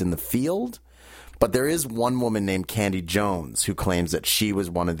ever used in the field. But there is one woman named Candy Jones who claims that she was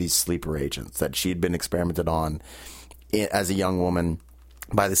one of these sleeper agents, that she had been experimented on as a young woman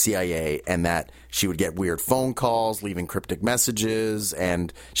by the CIA, and that she would get weird phone calls, leaving cryptic messages,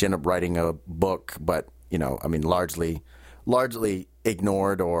 and she ended up writing a book, but, largely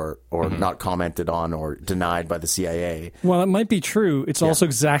ignored or not commented on or denied by the CIA. Well, it might be true. It's also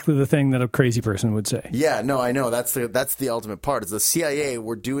exactly the thing that a crazy person would say. Yeah, no, I know. That's the ultimate part. Is the CIA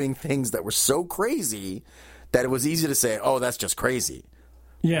were doing things that were so crazy that it was easy to say, "Oh, that's just crazy."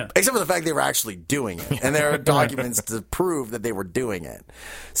 Yeah. Except for the fact they were actually doing it, and there are documents to prove that they were doing it.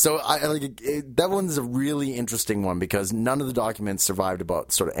 So that one's a really interesting one because none of the documents survived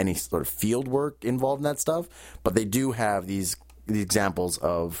about sort of any sort of field work involved in that stuff, but they do have the examples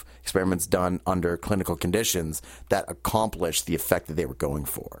of experiments done under clinical conditions that accomplished the effect that they were going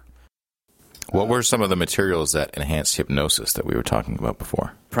for. What were some of the materials that enhanced hypnosis that we were talking about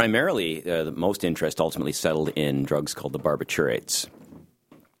before? primarily, the most interest ultimately settled in drugs called the barbiturates.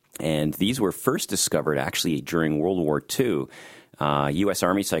 And these were first discovered actually during World War II. U.S.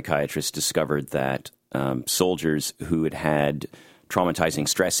 Army psychiatrists discovered that soldiers who had had traumatizing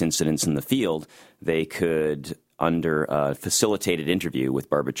stress incidents in the field, they could, under a facilitated interview with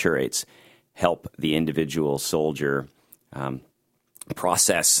barbiturates, help the individual soldier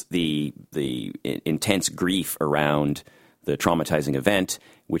process the intense grief around the traumatizing event,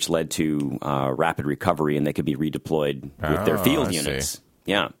 which led to rapid recovery, and they could be redeployed with their field units. See.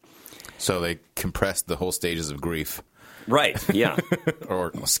 Yeah. So they compressed the whole stages of grief. Right, yeah.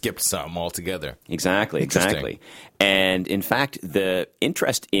 Or skipped some altogether. Exactly. And in fact, the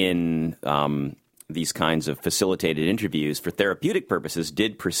interest in these kinds of facilitated interviews for therapeutic purposes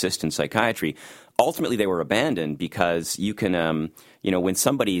did persist in psychiatry. Ultimately, they were abandoned because you can, when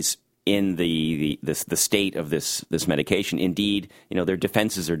somebody's in the state of this medication, indeed, their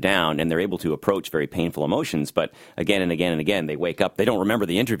defenses are down and they're able to approach very painful emotions. But again and again and again, they wake up, they don't remember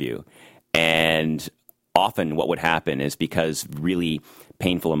the interview. And often what would happen is because really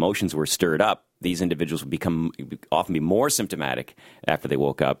painful emotions were stirred up, these individuals would often be more symptomatic after they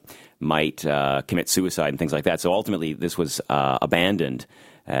woke up, might commit suicide and things like that. So ultimately, this was abandoned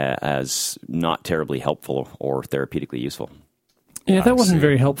as not terribly helpful or therapeutically useful. Yeah, that wasn't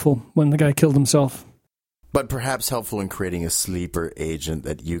very helpful when the guy killed himself. But perhaps helpful in creating a sleeper agent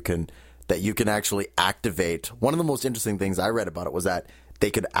that you can actually activate. One of the most interesting things I read about it was that they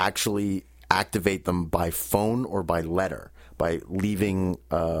could actually activate them by phone or by letter, by leaving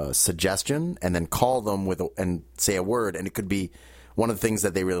a suggestion and then call them and say a word. And it could be, one of the things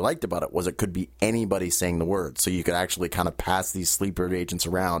that they really liked about it was it could be anybody saying the word. So you could actually kind of pass these sleeper agents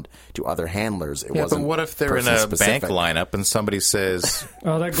around to other handlers. It wasn't but what if they're in a bank lineup and somebody says,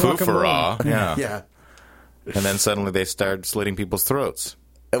 oh, that foo-for-ah? Yeah. And then suddenly they start slitting people's throats.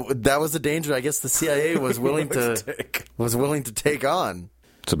 That was the danger I guess the CIA was willing to take on.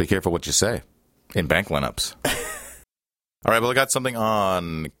 So be careful what you say in bank lineups. All right, well, I got something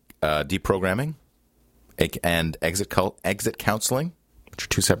on deprogramming and exit counseling, which are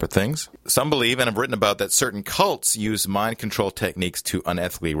two separate things. Some believe and have written about that certain cults use mind control techniques to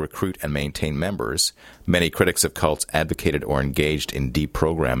unethically recruit and maintain members. Many critics of cults advocated or engaged in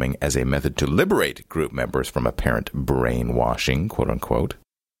deprogramming as a method to liberate group members from apparent brainwashing, quote unquote.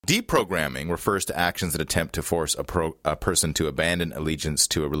 Deprogramming refers to actions that attempt to force a person to abandon allegiance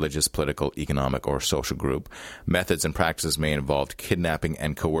to a religious, political, economic, or social group. Methods and practices may involve kidnapping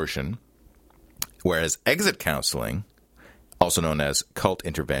and coercion, whereas exit counseling, also known as cult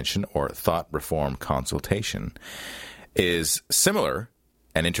intervention or thought reform consultation, is similar,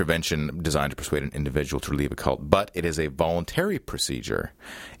 an intervention designed to persuade an individual to leave a cult, but it is a voluntary procedure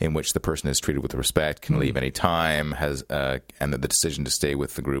in which the person is treated with respect, can leave any time, and that the decision to stay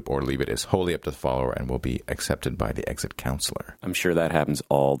with the group or leave it is wholly up to the follower and will be accepted by the exit counselor. I'm sure that happens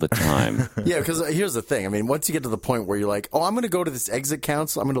all the time. Yeah, because here's the thing. I mean, once you get to the point where you're like, oh, I'm going to go to this exit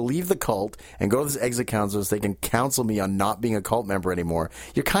counsel, I'm going to leave the cult and go to this exit counselor so they can counsel me on not being a cult member anymore,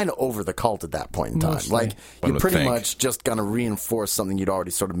 you're kind of over the cult at that point in time. Mostly. Like, you're pretty much just going to reinforce something you'd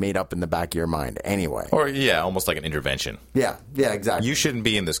already sort of made up in the back of your mind anyway. Or, yeah, almost like an intervention. Yeah, exactly. You shouldn't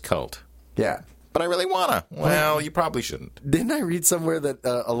be in this cult. Yeah. But I really wanna. Well, you probably shouldn't. Didn't I read somewhere that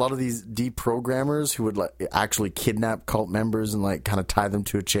a lot of these deprogrammers who would actually kidnap cult members and kind of tie them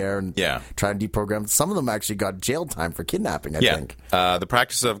to a chair and try to deprogram, some of them actually got jail time for kidnapping, I think. The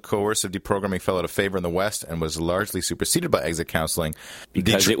practice of coercive deprogramming fell out of favor in the West and was largely superseded by exit counseling.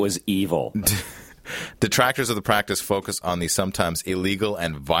 Because it was evil. Detractors of the practice focus on the sometimes illegal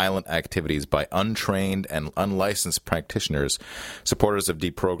and violent activities by untrained and unlicensed practitioners. Supporters of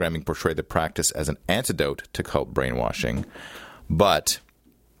deprogramming portray the practice as an antidote to cult brainwashing, but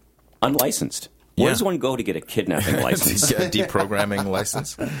unlicensed. Where does one go to get a kidnapping license? A deprogramming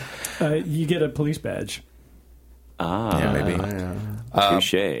license? You get a police badge. Yeah, maybe.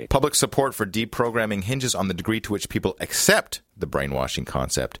 Touché. Public support for deprogramming hinges on the degree to which people accept the brainwashing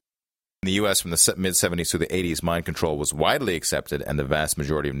concept. In the U.S. from the mid-70s through the 80s, mind control was widely accepted, and the vast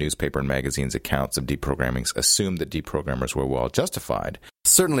majority of newspaper and magazines' accounts of deprogramming assumed that deprogrammers were well justified.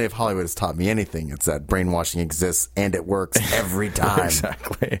 Certainly, if Hollywood has taught me anything, it's that brainwashing exists and it works every time.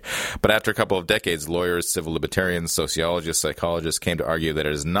 Exactly. But after a couple of decades, lawyers, civil libertarians, sociologists, psychologists came to argue that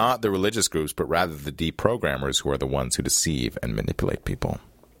it is not the religious groups, but rather the deprogrammers who are the ones who deceive and manipulate people.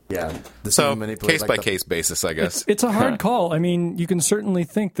 Yeah. So, case-by-case basis, I guess. It's a hard call. I mean, you can certainly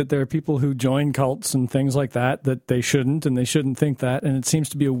think that there are people who join cults and things like that they shouldn't, and they shouldn't think that, and it seems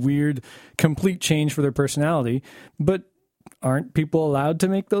to be a weird, complete change for their personality. But aren't people allowed to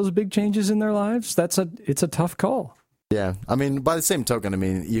make those big changes in their lives? It's a tough call. Yeah. I mean, by the same token, I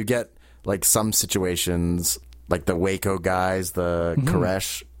mean, you get like some situations like the Waco guys, the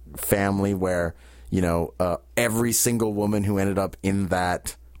Koresh family, where, you know, every single woman who ended up in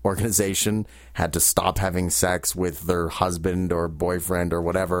that organization had to stop having sex with their husband or boyfriend or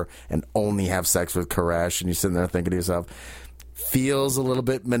whatever and only have sex with Koresh. And you're sitting there thinking to yourself, feels a little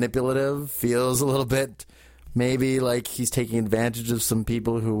bit manipulative, feels a little bit maybe like he's taking advantage of some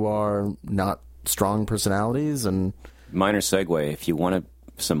people who are not strong personalities. And minor segue, if you want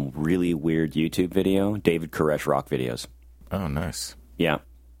some really weird YouTube video, David Koresh rock videos. Oh, nice. Yeah.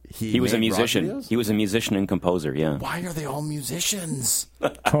 He was a made rock musician. videos? He was a musician and composer, yeah. Why are they all musicians?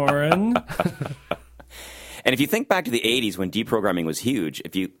 Torin. And if you think back to the 80s when deprogramming was huge,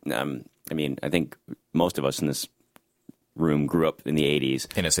 if you, I mean, I think most of us in this room grew up in the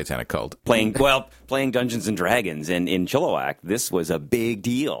 80s. In a satanic cult. Playing Dungeons and Dragons. And in Chilliwack, this was a big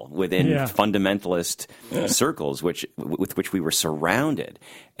deal within fundamentalist circles with which we were surrounded.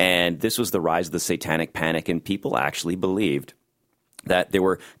 And this was the rise of the satanic panic, and people actually believed that there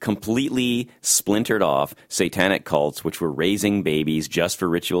were completely splintered off satanic cults which were raising babies just for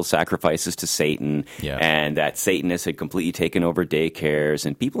ritual sacrifices to Satan, and that Satanists had completely taken over daycares,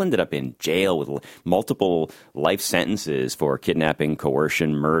 and people ended up in jail with multiple life sentences for kidnapping,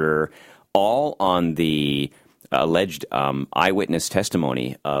 coercion, murder, all on the alleged eyewitness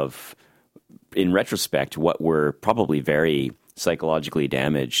testimony of, in retrospect, what were probably very psychologically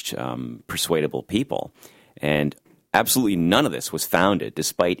damaged, persuadable people. And absolutely none of this was founded,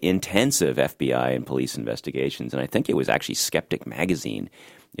 despite intensive FBI and police investigations. And I think it was actually Skeptic Magazine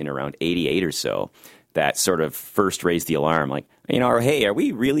in around 88 or so that sort of first raised the alarm. Like, you know, hey, are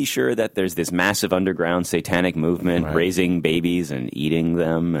we really sure that there's this massive underground satanic movement raising babies and eating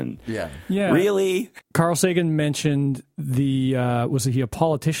them? And really? Carl Sagan mentioned was he a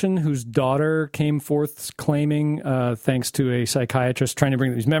politician whose daughter came forth claiming, thanks to a psychiatrist trying to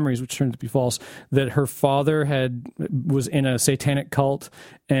bring these memories, which turned out to be false, that her father was in a satanic cult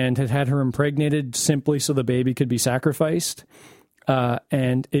and had her impregnated simply so the baby could be sacrificed.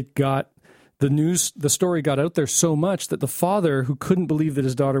 And it got the story got out there so much that the father, who couldn't believe that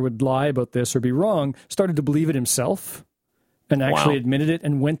his daughter would lie about this or be wrong, started to believe it himself and actually admitted it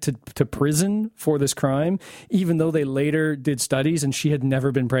and went to prison for this crime, even though they later did studies and she had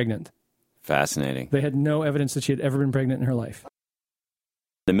never been pregnant. Fascinating. They had no evidence that she had ever been pregnant in her life.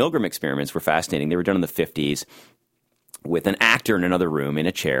 The Milgram experiments were fascinating. They were done in the 50s with an actor in another room in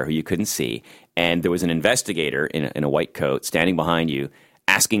a chair who you couldn't see, and there was an investigator in a white coat standing behind you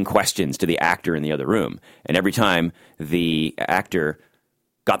asking questions to the actor in the other room. And every time the actor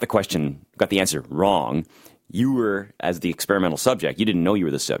got the answer wrong, you were, as the experimental subject, you didn't know you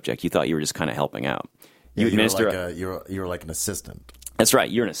were the subject. You thought you were just kind of helping out. You were like an assistant. That's right.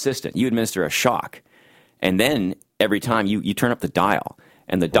 You're an assistant. You administer a shock. And then every time you turn up the dial.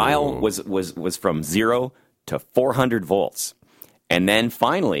 And the dial was from 0 to 400 volts. And then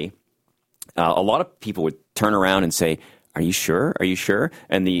finally, a lot of people would turn around and say, "Are you sure? Are you sure?"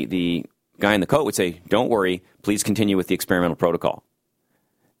 And the guy in the coat would say, "Don't worry, please continue with the experimental protocol."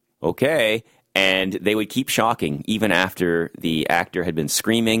 Okay. And they would keep shocking even after the actor had been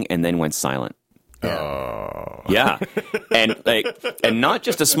screaming and then went silent. Oh. Yeah. And not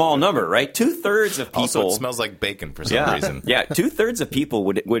just a small number, right? 2/3 of people. Also, it smells like bacon for some reason. Yeah. 2/3 of people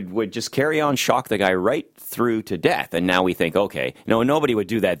would just carry on, shock the guy right through to death. And now we think, okay, no, nobody would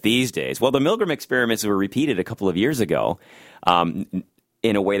do that these days. Well, the Milgram experiments were repeated a couple of years ago in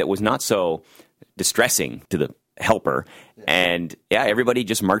a way that was not so distressing to the helper. And everybody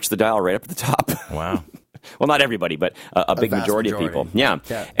just marched the dial right up at the top. Wow. Well, not everybody, but a big majority of people. Yeah.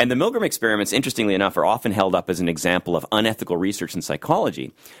 Yeah. And the Milgram experiments, interestingly enough, are often held up as an example of unethical research in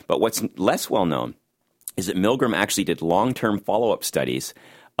psychology. But what's less well known is that Milgram actually did long-term follow-up studies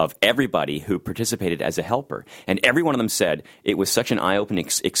of everybody who participated as a helper. And every one of them said, it was such an eye-opening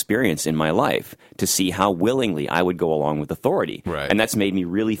experience in my life to see how willingly I would go along with authority. Right. And that's made me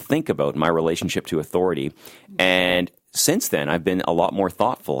really think about my relationship to authority. And since then, I've been a lot more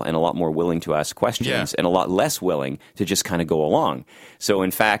thoughtful and a lot more willing to ask questions and a lot less willing to just kind of go along. So,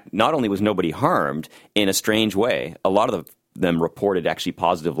 in fact, not only was nobody harmed, in a strange way, a lot of them reported actually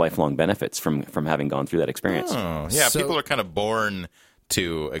positive lifelong benefits from having gone through that experience. Oh, yeah, people are kind of born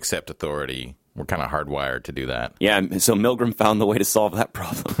to accept authority. We're kind of hardwired to do that. Yeah, so Milgram found the way to solve that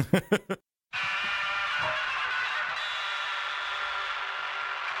problem.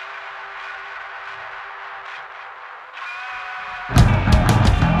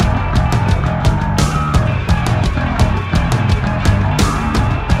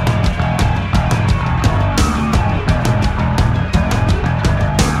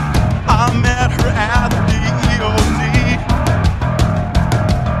 I met her at the EOD.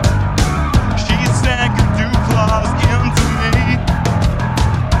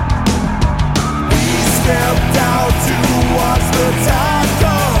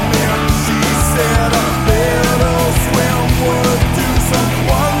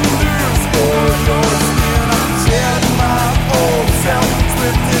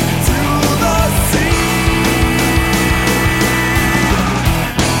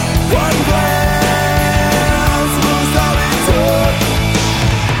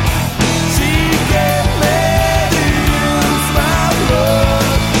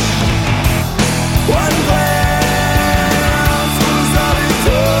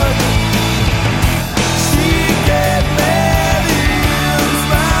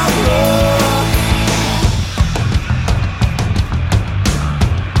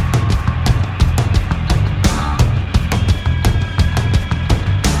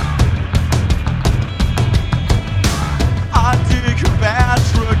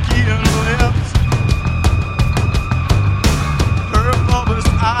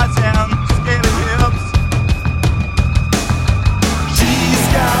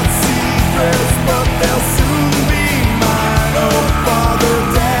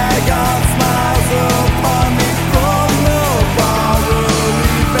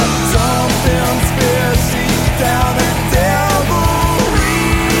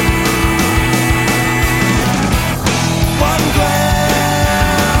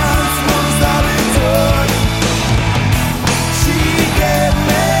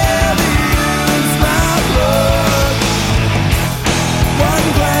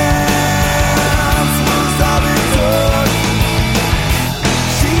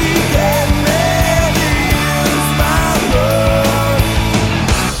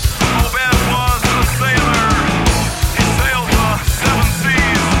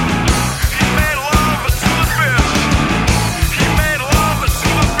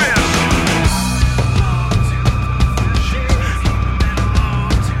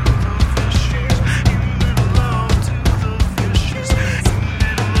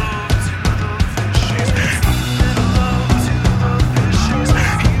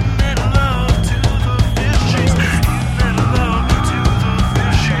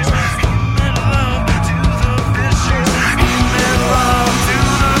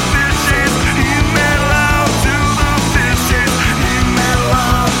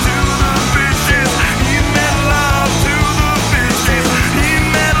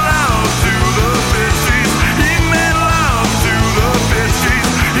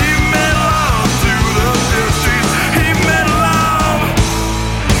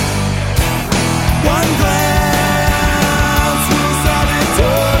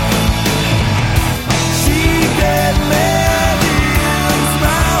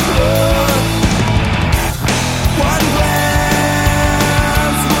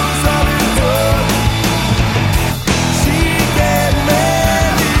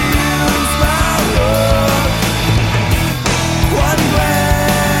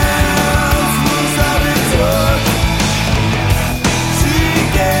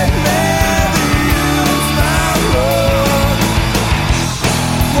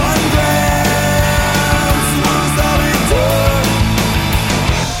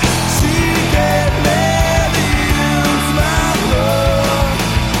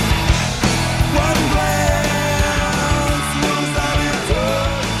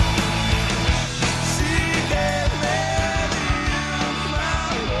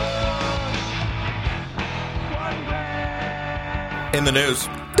 In the news.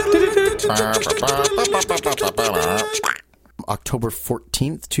 October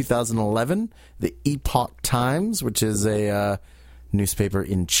 14th, 2011, the Epoch Times, which is a newspaper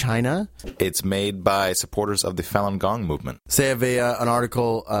in China. It's made by supporters of the Falun Gong movement. So I have an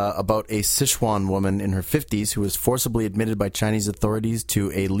article about a Sichuan woman in her 50s who was forcibly admitted by Chinese authorities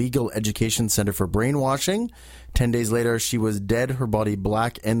to a legal education center for brainwashing. 10 days later, she was dead, her body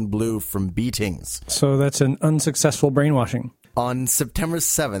black and blue from beatings. So that's an unsuccessful brainwashing. On September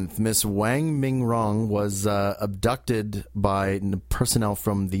 7th, Miss Wang Mingrong was abducted by personnel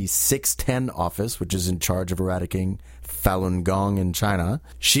from the 610 office, which is in charge of eradicating Falun Gong in China.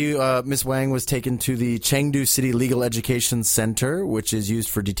 Miss Wang was taken to the Chengdu City Legal Education Center, which is used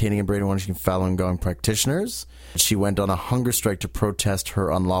for detaining and brainwashing Falun Gong practitioners. She went on a hunger strike to protest her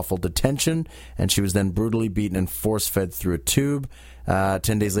unlawful detention, and she was then brutally beaten and force-fed through a tube. 10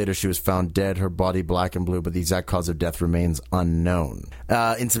 days later, she was found dead, her body black and blue, but the exact cause of death remains unknown.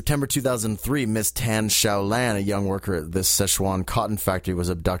 In September 2003, Miss Tan Xiaolan, a young worker at this Sichuan cotton factory, was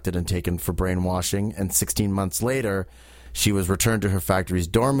abducted and taken for brainwashing, and 16 months later, she was returned to her factory's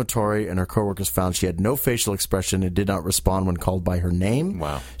dormitory, and her coworkers found she had no facial expression and did not respond when called by her name.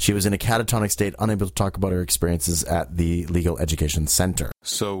 Wow. She was in a catatonic state, unable to talk about her experiences at the Legal Education Center.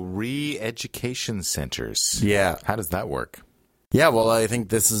 So, re-education centers. Yeah. How does that work? Yeah, well, I think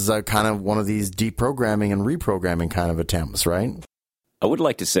this is kind of one of these deprogramming and reprogramming kind of attempts, right? I would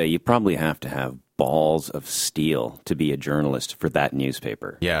like to say you probably have to have balls of steel to be a journalist for that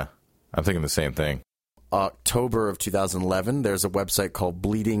newspaper. Yeah, I'm thinking the same thing. October of 2011, there's a website called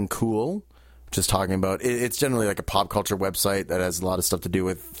Bleeding Cool, which is talking about, it's generally like a pop culture website that has a lot of stuff to do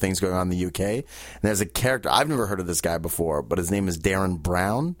with things going on in the UK. And there's a character, I've never heard of this guy before, but his name is Darren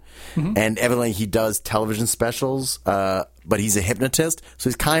Brown. Mm-hmm. And evidently he does television specials, but he's a hypnotist. So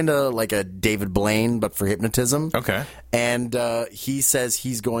he's kind of like a David Blaine, but for hypnotism. Okay. And he says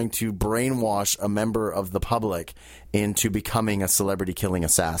he's going to brainwash a member of the public into becoming a celebrity killing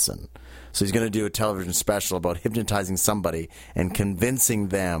assassin. So he's going to do a television special about hypnotizing somebody and convincing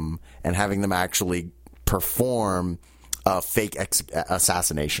them and having them actually perform a fake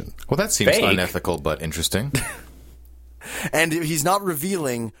assassination. Well, that seems Fake. unethical, but interesting. And he's not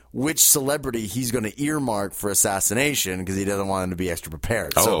revealing which celebrity he's going to earmark for assassination because he doesn't want them to be extra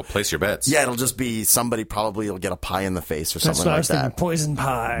prepared. Oh, So, place your bets. yeah, it'll just be somebody probably will get a pie in the face or That's something what I like was thinking. that. Poison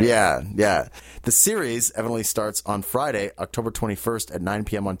pie. Yeah, yeah. The series evidently starts on Friday, October 21st at 9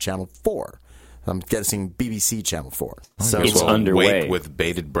 p.m. on Channel 4. I'm guessing BBC Channel 4. So It's we'll underway. wait with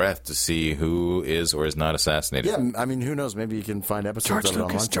bated breath to see who is or is not assassinated. yeah, I mean, who knows? Maybe you can find episodes of it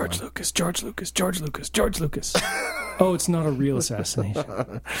online. George Lucas. Oh, it's not a real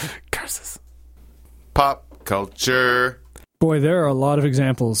assassination. Curses. Pop culture. Boy, there are a lot of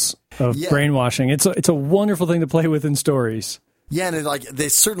examples of brainwashing. It's a wonderful thing to play with in stories. Yeah, and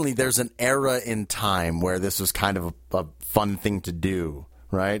there's an era in time where this was kind of a fun thing to do,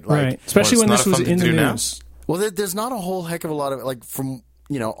 right? Like, Right. Especially well, when it's this not was a fun in thing the to do now. news. Well, there's not a whole heck of a lot of, like, from,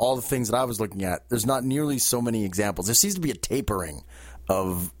 all the things that I was looking at, there's not nearly so many examples. There seems to be a tapering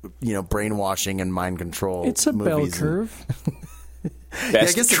of, brainwashing and mind control. It's a bell movies. curve. Best Yeah, I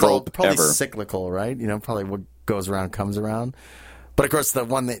guess it's all trope probably ever. cyclical, right? Probably what goes around comes around. But of course, the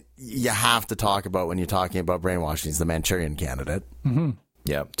one that you have to talk about when you're talking about brainwashing is the Manchurian Candidate.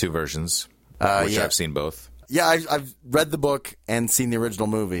 Yeah, two versions, which yeah. I've seen both. Yeah, I've read the book and seen the original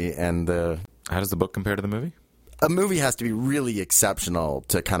movie, and How does the book compare to the movie? a movie has to be really exceptional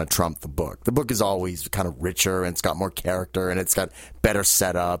to kind of trump the book. The book is always kind of richer, and it's got more character, and it's got better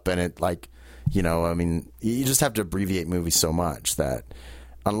setup, and it you just have to abbreviate movies so much that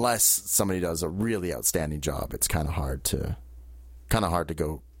unless somebody does a really outstanding job, it's kind of hard to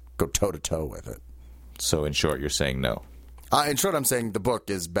go toe to toe with it. So, in short, you're saying no. In short, I'm saying the book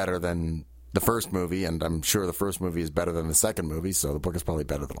is better than the first movie, and I'm sure the first movie is better than the second movie, so the book is probably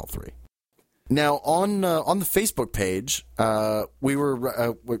better than all three. Now, on the Facebook page, we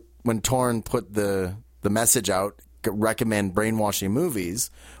were when Torn put the message out, recommend brainwashing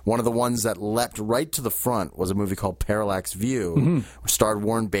movies. One of the ones that leapt right to the front was a movie called Parallax View, which starred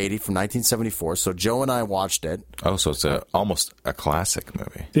Warren Beatty from 1974. So Joe and I watched it. Oh, so it's almost a classic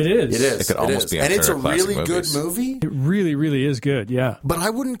movie. It is. It is. It could almost be and it's a under classic really good movies. movie. It really, really is good, yeah. But I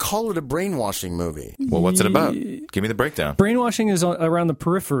wouldn't call it a brainwashing movie. Well, what's it about? Give me the breakdown. Brainwashing is around the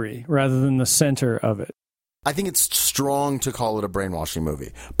periphery rather than the center of it. I think it's strong to call it a brainwashing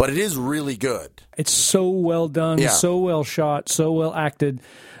movie, but it is really good. It's so well done, Yeah. so well shot, so well acted,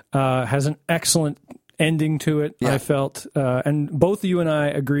 has an excellent ending to it, Yeah. I felt. And both you and I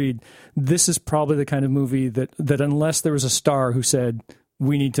agreed this is probably the kind of movie that unless there was a star who said,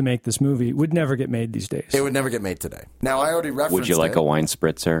 we need to make this movie would never get made these days. It would never get made today. Now, I already referenced Would you like it. a wine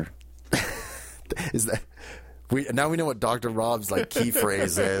spritzer? Is that... Now we know what Dr. Rob's key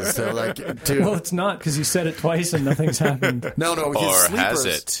phrase is. So Well, it's not, because you said it twice and nothing's happened. No, Or has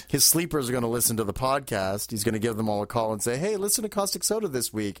it? His sleepers are going to listen to the podcast. He's going to give them all a call and say, hey, listen to Caustic Soda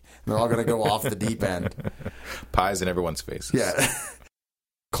this week. And they're all going to go off the deep end. Pies in everyone's faces. Yeah.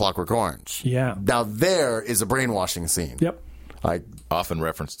 Clockwork Orange. Yeah. Now there is a brainwashing scene. Yep. Often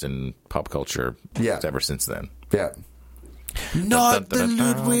referenced in pop culture ever since then. Yeah. Not the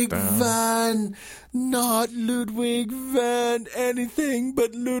Ludwig van, not Ludwig van, anything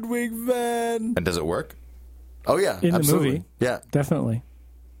but Ludwig van. And does it work? Oh, yeah. In absolutely. the movie. Yeah. Definitely.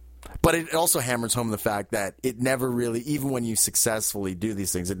 But it also hammers home the fact that it never really, even when you successfully do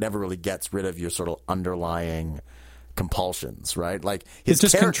these things, it never really gets rid of your sort of underlying compulsions, right? Like his it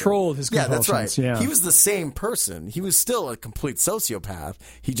just character, controlled his compulsions. Yeah, that's right. Yeah. He was the same person. He was still a complete sociopath.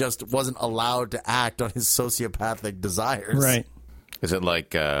 He just wasn't allowed to act on his sociopathic desires. Right. Is it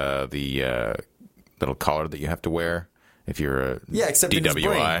like the little collar that you have to wear if you're a except in his brain.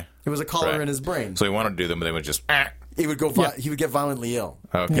 DWI? It was a collar in his brain. So he wanted to do them, but they would just... He would go. He would get violently ill.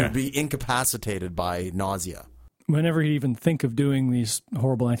 Okay. He would be incapacitated by nausea. Whenever he'd even think of doing these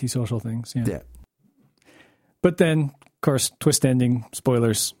horrible antisocial things. Yeah. Yeah. But then, of course, twist ending,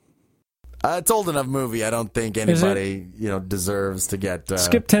 spoilers. It's old enough movie. I don't think anybody deserves to get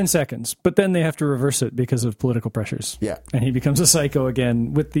skip 10 seconds, but then they have to reverse it because of political pressures. Yeah. And he becomes a psycho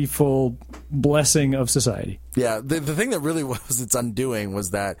again with the full blessing of society. Yeah, the thing that really was its undoing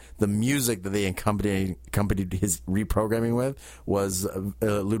was that the music that they accompanied his reprogramming with was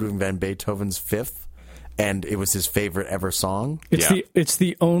Ludwig van Beethoven's Fifth, and it was his favorite ever song. It's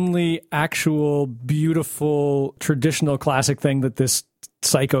the only actual beautiful traditional classic thing that this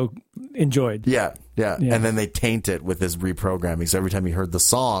psycho enjoyed. Yeah. And then they taint it with his reprogramming. So every time he heard the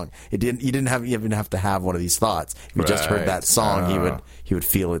song, he didn't even have to have one of these thoughts. If he just heard that song, he would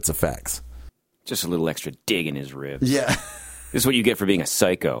feel its effects. Just a little extra dig in his ribs. Yeah. This is what you get for being a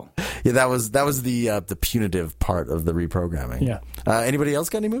psycho. Yeah, that was the punitive part of the reprogramming. Yeah. Anybody else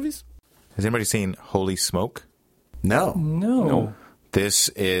got any movies? Has anybody seen Holy Smoke? No. This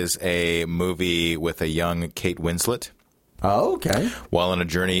is a movie with a young Kate Winslet. Oh, okay. While on a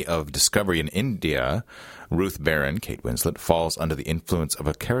journey of discovery in India, Ruth Barron, Kate Winslet, falls under the influence of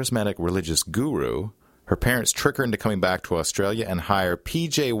a charismatic religious guru. Her parents trick her into coming back to Australia and hire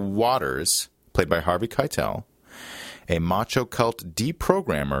P.J. Waters, played by Harvey Keitel, a macho cult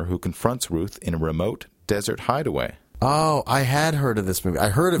deprogrammer who confronts Ruth in a remote desert hideaway. Oh, I had heard of this movie. I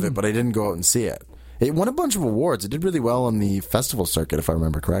heard of it, but I didn't go out and see it. It won a bunch of awards. It did really well on the festival circuit, if I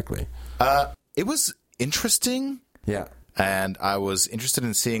remember correctly. It was interesting. Yeah. And I was interested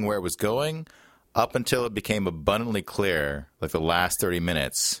in seeing where it was going up until it became abundantly clear, like the last 30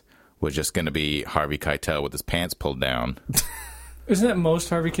 minutes was just going to be Harvey Keitel with his pants pulled down. Isn't that most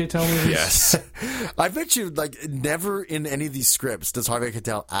Harvey Keitel movies? Yes. I bet you, never in any of these scripts does Harvey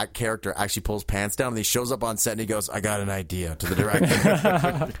Keitel character actually pull his pants down, and he shows up on set and he goes, I got an idea, to the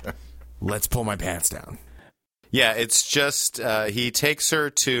director. Let's pull my pants down. Yeah, it's just he takes her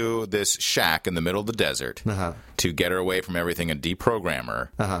to this shack in the middle of the desert to get her away from everything and deprogram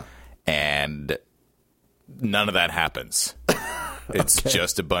her, and none of that happens. It's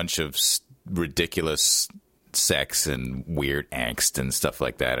just a bunch of ridiculous sex and weird angst and stuff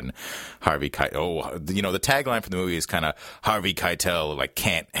like that. And Harvey Keitel, the tagline for the movie is kind of Harvey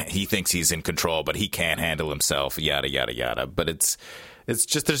Keitel, he thinks he's in control, but he can't handle himself, yada, yada, yada. But it's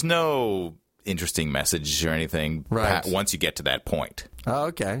just, there's no interesting message or anything once you get to that point. Oh,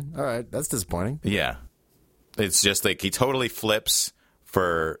 okay. All right. That's disappointing. Yeah. It's just he totally flips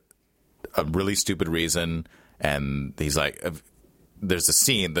for a really stupid reason, and he's like, there's a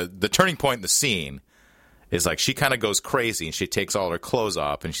scene, the turning point in the scene is she kind of goes crazy and she takes all her clothes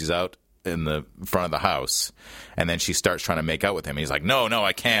off and she's out in the front of the house, and then she starts trying to make out with him. He's like, no,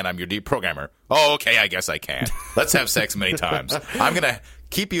 I can't. I'm your deprogrammer. Oh, okay, I guess I can. Let's have sex many times. I'm going to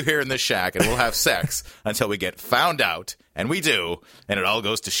keep you here in this shack and we'll have sex until we get found out, and we do, and it all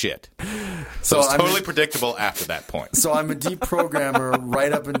goes to shit. So it's totally predictable after that point. So I'm a deprogrammer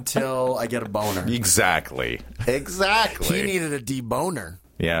right up until I get a boner. Exactly. He needed a deboner.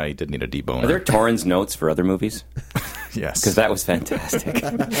 Yeah, he did need a deboner. Are there Torrens notes for other movies? Yes. Because that was fantastic.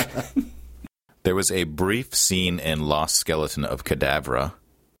 There was a brief scene in Lost Skeleton of Cadavra.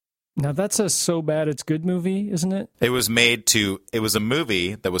 Now that's a so bad it's good movie, isn't it? It was a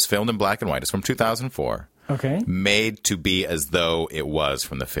movie that was filmed in black and white. It's from 2004. Okay. Made to be as though it was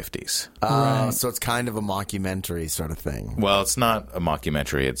from the 50s. Right. So it's kind of a mockumentary sort of thing. Well, it's not a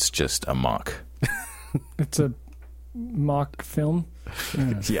mockumentary. It's just a mock. It's a mock film?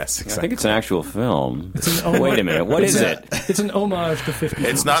 Yes, I exactly. think it's an actual film. an Wait a minute, what is it? It's an homage to 50.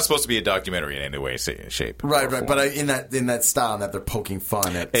 It's not supposed to be a documentary in any way, shape. Right, or right. form. But in that style, that they're poking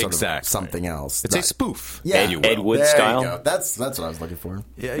fun at sort Exactly. of something else. It's a spoof. Yeah. Ed Wood There style? you go. That's what I was looking for.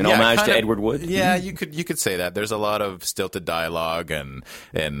 Yeah, An homage kind to of- Edward Wood? Yeah, you could say that. There's a lot of stilted dialogue and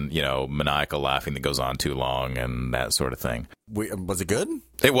maniacal laughing that goes on too long and that sort of thing. Was it good?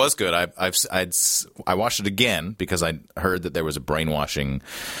 It was good. I watched it again because I heard that there was a brainwashing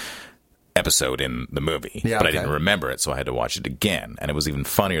episode in the movie, Yeah, but I okay. didn't remember it, so I had to watch it again. And it was even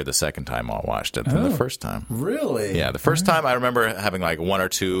funnier the second time I watched it than the first time. Really? Yeah, the first time I remember having like one or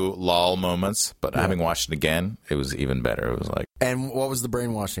two lol moments, but having watched it again, it was even better. It was like, And what was the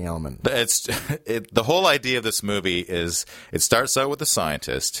brainwashing element? the whole idea of this movie is it starts out with a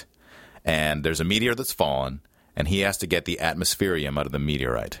scientist, and there's a meteor that's fallen, and he has to get the atmospherium out of the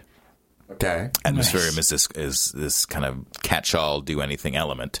meteorite. Okay. Atmospherium is this kind of catch-all, do-anything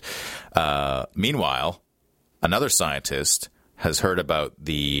element. Meanwhile, another scientist has heard about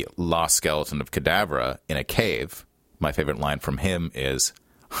the lost skeleton of Cadavra in a cave. My favorite line from him is,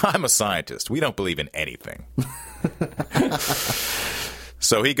 "I'm a scientist. We don't believe in anything."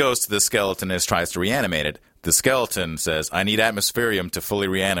 So he goes to the skeleton and tries to reanimate it. The skeleton says, "I need atmospherium to fully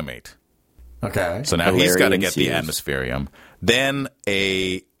reanimate." Okay. So now he's got to Hilarious get the use. atmospherium. Then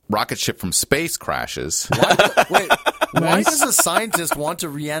a rocket ship from space crashes. Wait, why does a scientist want to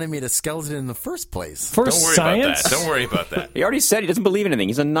reanimate a skeleton in the first place? For Don't worry science? about that. Don't worry about that. He already said he doesn't believe in anything.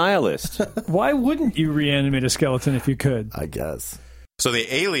 He's a nihilist. Why wouldn't you reanimate a skeleton if you could? I guess. So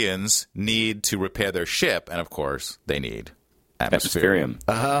the aliens need to repair their ship, and of course, they need atmospherium.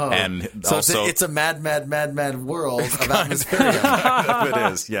 Atmospherium. And So also, it's a mad world of atmospherium.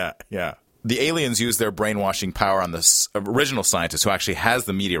 it is, yeah. The aliens use their brainwashing power on the original scientist who actually has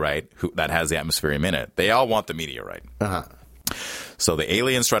the meteorite that has the atmospherium in it. They all want the meteorite. Uh-huh. So the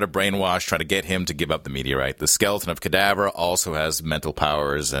aliens try to brainwash, try to get him to give up the meteorite. The skeleton of Cadavra also has mental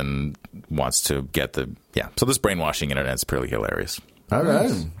powers and wants to get the... Yeah, so this brainwashing internet's pretty hilarious. All right.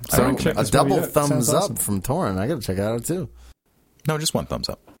 So check a this double movie out. thumbs Sounds up awesome. from Torrin. I got to check it out too. No, just one thumbs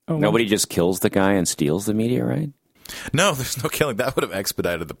up. Oh, Nobody just kills the guy and steals the meteorite? No, there's no killing. That would have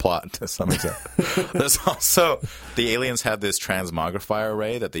expedited the plot to some extent. There's also, the aliens have this transmogrifier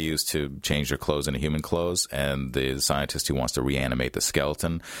array that they use to change their clothes into human clothes, and the scientist who wants to reanimate the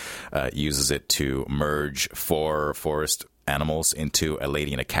skeleton uses it to merge 4 forest animals into a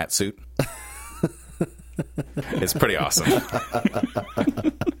lady in a cat suit. It's pretty awesome.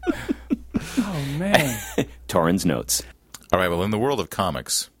 Oh, man. Torrin's notes. All right, well, in the world of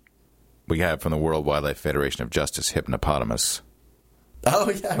comics, we have from the World Wildlife Federation of Justice, Hippopotamus. Oh,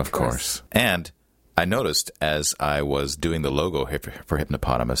 yeah, Of course. And I noticed as I was doing the logo for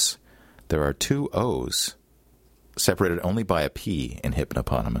Hypnopotamus, there are 2 O's separated only by a P in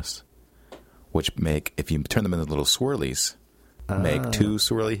Hypnopotamus, which make, if you turn them into little swirlies, make 2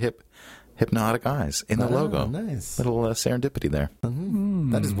 swirly hypnotic eyes in the logo. Nice. Little serendipity there.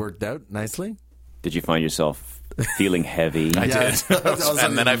 That has worked out nicely. Did you find yourself feeling heavy? I Yeah. did.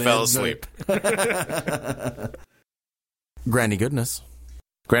 And then I fell asleep. Granny Goodness.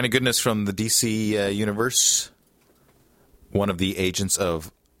 Granny Goodness from the DC universe, one of the agents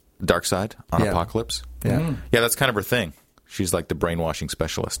of Darkseid on Yeah. Apocalypse. Yeah. Yeah, that's kind of her thing. She's like the brainwashing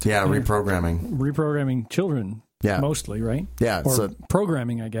specialist. Yeah, reprogramming. Reprogramming children, Yeah. mostly, right? Yeah, Or so-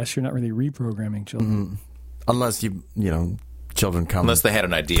 programming, I guess. You're not really reprogramming children. Unless children come Unless they had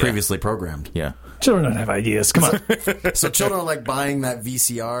an idea. previously programmed. Yeah. Children don't have ideas. Come on. So children are like buying that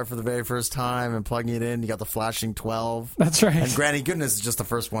VCR for the very first time and plugging it in. You got the flashing 12. That's right. And Granny Goodness is just the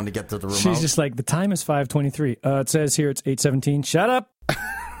first one to get to the remote. She's just like, the time is 5:23. It says here it's 8:17. Shut up.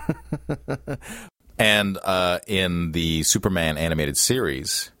 And in the Superman animated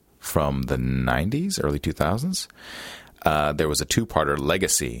series from the 90s, early 2000s, there was a 2-parter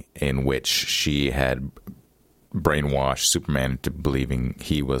Legacy in which she had brainwashed Superman into believing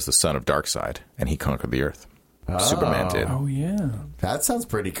he was the son of Darkseid and he conquered the Earth. Superman did. Oh, yeah. That sounds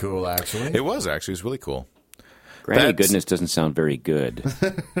pretty cool, actually. It was actually. It was really cool. Granny That's- Goodness doesn't sound very good.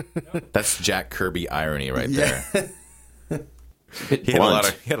 That's Jack Kirby irony right there. Bit He had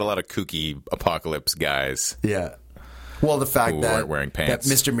blunt. a lot of kooky apocalypse guys. Yeah. Well, the fact Who that, weren't wearing pants.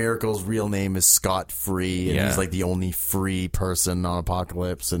 that Mr. Miracle's real name is Scott Free, and Yeah. he's like the only free person on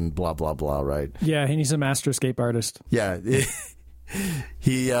Apocalypse, and blah, blah, blah, right? Yeah, and he's a master escape artist. Yeah.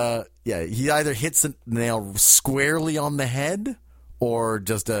 He either hits a nail squarely on the head or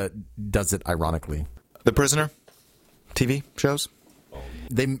just does it ironically. The Prisoner TV shows.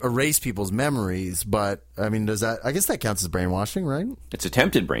 They erase people's memories, but I mean, I guess that counts as brainwashing, right? It's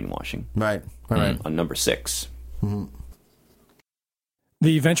attempted brainwashing Right. All right. on number 6.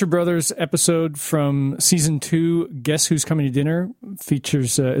 The Venture Brothers episode from season 2, Guess Who's Coming to Dinner,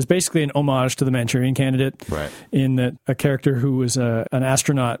 features is basically an homage to the Manchurian Candidate, Right. in that a character who was an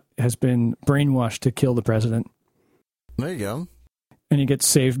astronaut has been brainwashed to kill the president, There you go. and he gets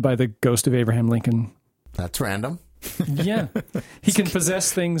saved by the ghost of Abraham Lincoln. That's random. Yeah, he can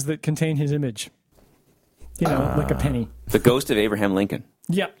possess things that contain his image, like a penny. The ghost of Abraham Lincoln.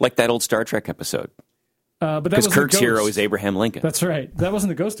 Yeah, Like that old Star Trek episode. but that Because was Kirk's the hero ghost. is Abraham Lincoln. That's right. That wasn't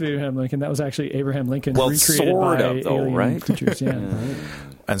the ghost of Abraham Lincoln. That was actually Abraham Lincoln Well, recreated sort by of, though, alien right? creatures. Yeah.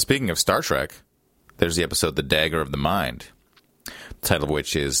 And speaking of Star Trek, there's the episode The Dagger of the Mind, the title of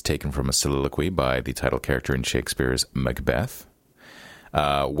which is taken from a soliloquy by the title character in Shakespeare's Macbeth,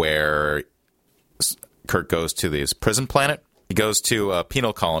 where Kirk goes to this prison planet. He goes to a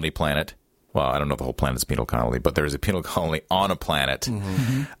penal colony planet. Well, I don't know if the whole planet's a penal colony, but there's a penal colony on a planet,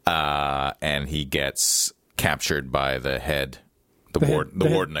 and he gets captured by the head, the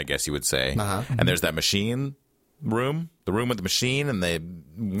warden, I guess you would say. And there's that machine room, the room with the machine, and they, I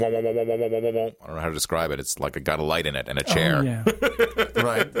don't know how to describe it. It's like got a light in it and a chair. Oh, yeah.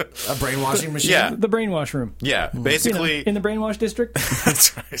 Right. A brainwashing machine. Yeah. The brainwash room. Yeah, basically. In the brainwash district.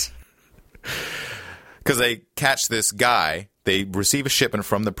 That's right. Because they catch this guy. They receive a shipment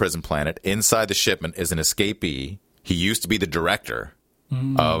from the prison planet. Inside the shipment is an escapee. He used to be the director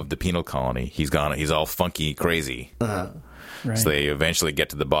of the penal colony. He's gone. He's all funky, crazy. Right. So they eventually get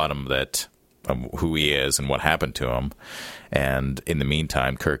to the bottom of who he is and what happened to him. And in the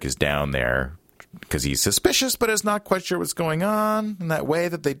meantime, Kirk is down there because he's suspicious, but is not quite sure what's going on in that way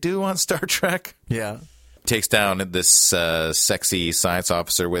that they do on Star Trek. Yeah. Takes down this sexy science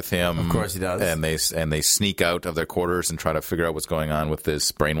officer with him. Of course he does. And they sneak out of their quarters and try to figure out what's going on with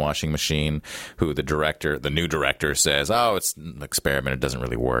this brainwashing machine, who the new director says, oh, it's an experiment, it doesn't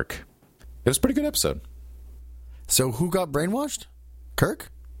really work. It was a pretty good episode. So who got brainwashed? Kirk?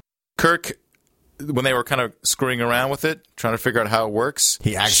 Kirk, when they were kind of screwing around with it, trying to figure out how it works,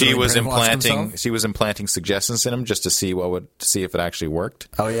 He actually she was brainwashed himself? implanting suggestions in him just to see if it actually worked.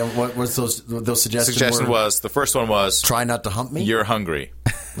 Oh, yeah. What was those suggestions? The first one was, Try not to hump me? you're hungry.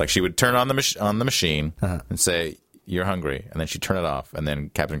 Like she would turn on the machine and say, you're hungry. And then she'd turn it off. And then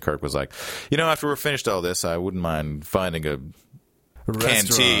Captain Kirk was like, after we're finished all this, I wouldn't mind finding a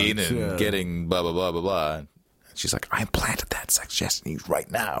canteen and getting blah, blah, blah, blah, blah. And she's like, I implanted that suggestion right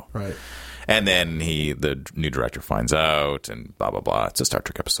now. Right. And then the new director finds out and blah, blah, blah. It's a Star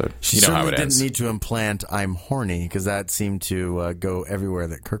Trek episode. She you know how certainly it didn't ends. need to implant I'm horny, because that seemed to go everywhere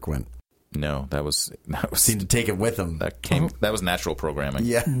that Kirk went. No, that was Seemed to take it with him. that was natural programming.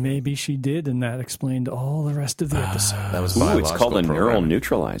 Yeah. Maybe she did, and that explained all the rest of the episode. That was Ooh, biological it's called a neural programming.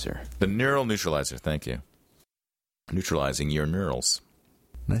 neutralizer. The neural neutralizer, thank you. Neutralizing your neurals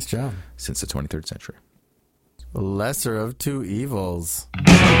Nice job. since the 23rd century. Lesser of two evils.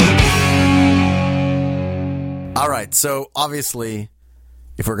 All right, so obviously,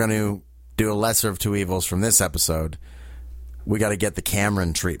 if we're going to do a lesser of two evils from this episode, we got to get the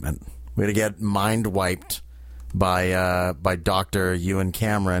Cameron treatment. We got to get mind wiped by Dr. Ewan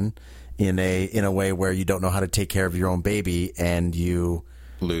Cameron in a way where you don't know how to take care of your own baby, and you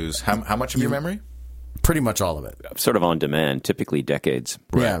Lose how much of your memory? pretty much all of it. Sort of on demand, typically decades.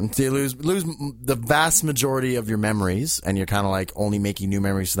 Yeah, so you lose the vast majority of your memories, and you're kind of like only making new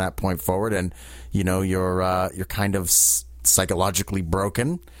memories from that point forward, and you're kind of psychologically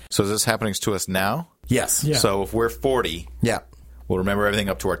broken. So is this happening to us now? Yes. Yeah. So if we're 40, Yeah. we'll remember everything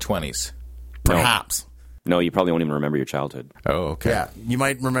up to our 20s. Perhaps. No, you probably won't even remember your childhood. Oh, okay. Yeah. You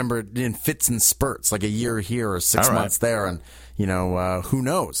might remember it in fits and spurts, like a year here or 6 All right. months there, and who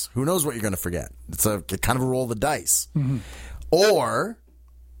knows? Who knows what you're going to forget? It's a kind of a roll of the dice. Or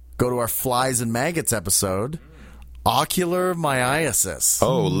go to our flies and maggots episode, ocular myiasis.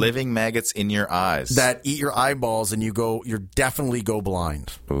 Oh, living maggots in your eyes. That eat your eyeballs and you definitely go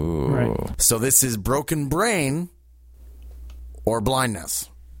blind. Ooh. Right. So this is broken brain or blindness.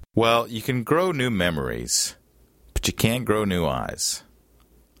 Well, you can grow new memories, but you can't grow new eyes.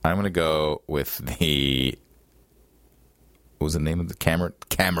 I'm going to go with what was the name of the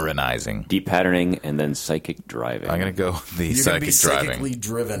Cameronizing. Deep patterning and then psychic driving. I'm going to go with the You're going to be psychic psychically driving.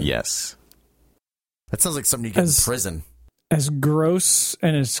 driven. Yes. That sounds like something you get in As- prison. As gross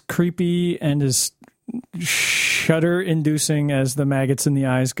and as creepy and as shudder-inducing as the maggots in the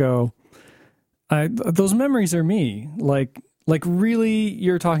eyes go, those memories are me. Like really,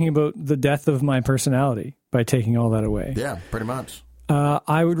 you're talking about the death of my personality by taking all that away. Yeah, pretty much.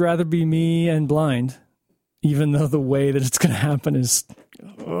 I would rather be me and blind, even though the way that it's going to happen is...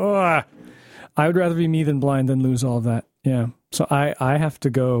 I would rather be me than blind than lose all of that. Yeah. So I have to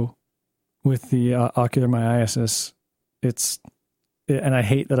go with the ocular myiasis. It's and I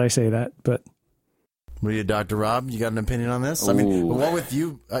hate that I say that, but. What do you, Dr. Rob? You got an opinion on this? I mean, what with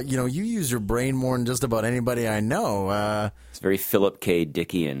you? You use your brain more than just about anybody I know. It's very Philip K.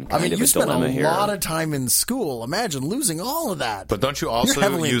 Dickian kind of you a spent dilemma a here. lot of time in school. Imagine losing all of that. But don't you also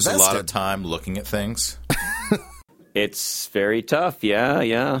heavily use a lot of invested. time looking at things? It's very tough,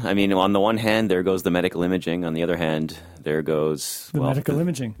 yeah. I mean, on the one hand, there goes the medical imaging. On the other hand, there goes... The medical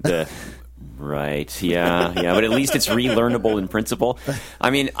imaging. Right, yeah. But at least it's relearnable in principle.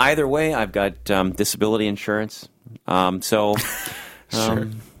 I mean, either way, I've got disability insurance. Sure.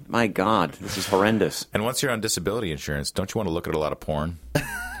 My God, this is horrendous. And once you're on disability insurance, don't you want to look at a lot of porn?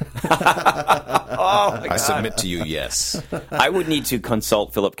 I submit to you, yes. I would need to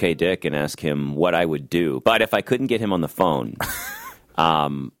consult Philip K. Dick and ask him what I would do. But if I couldn't get him on the phone,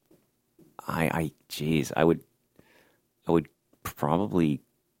 I would probably.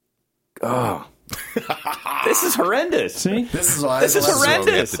 Oh, this is horrendous. See, This is why. This is horrendous.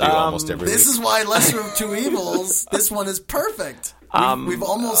 We have to do almost every This week. is why Lesser of Two Evils. This one is perfect. We've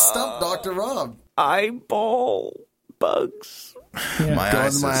almost stumped Dr. Rob. Eyeball bugs My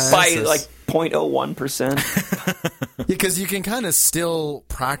eyes my is- by Yes. like 0.01%. Because you can kind of still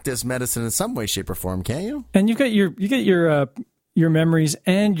practice medicine in some way, shape, or form, can't you? and you get your memories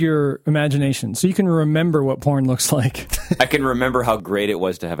and your imagination, so you can remember what porn looks like. I can remember how great it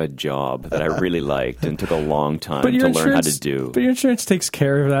was to have a job that I really liked and took a long time to learn how to do. But your insurance takes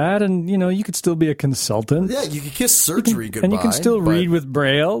care of that, and you could still be a consultant. Yeah, you can kiss surgery goodbye. And you can still but- read with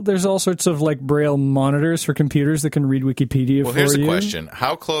Braille. There's all sorts of Braille monitors for computers that can read Wikipedia Well, for here's you. the question.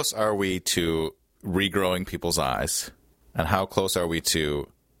 How close are we to regrowing people's eyes? And how close are we to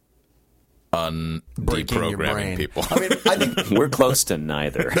Breaking your deprogramming brain. people? I mean, I think We're close to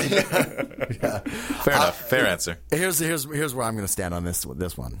neither. Fair enough. Fair answer. here's where I'm going to stand on this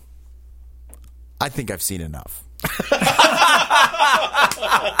one. I think I've seen enough.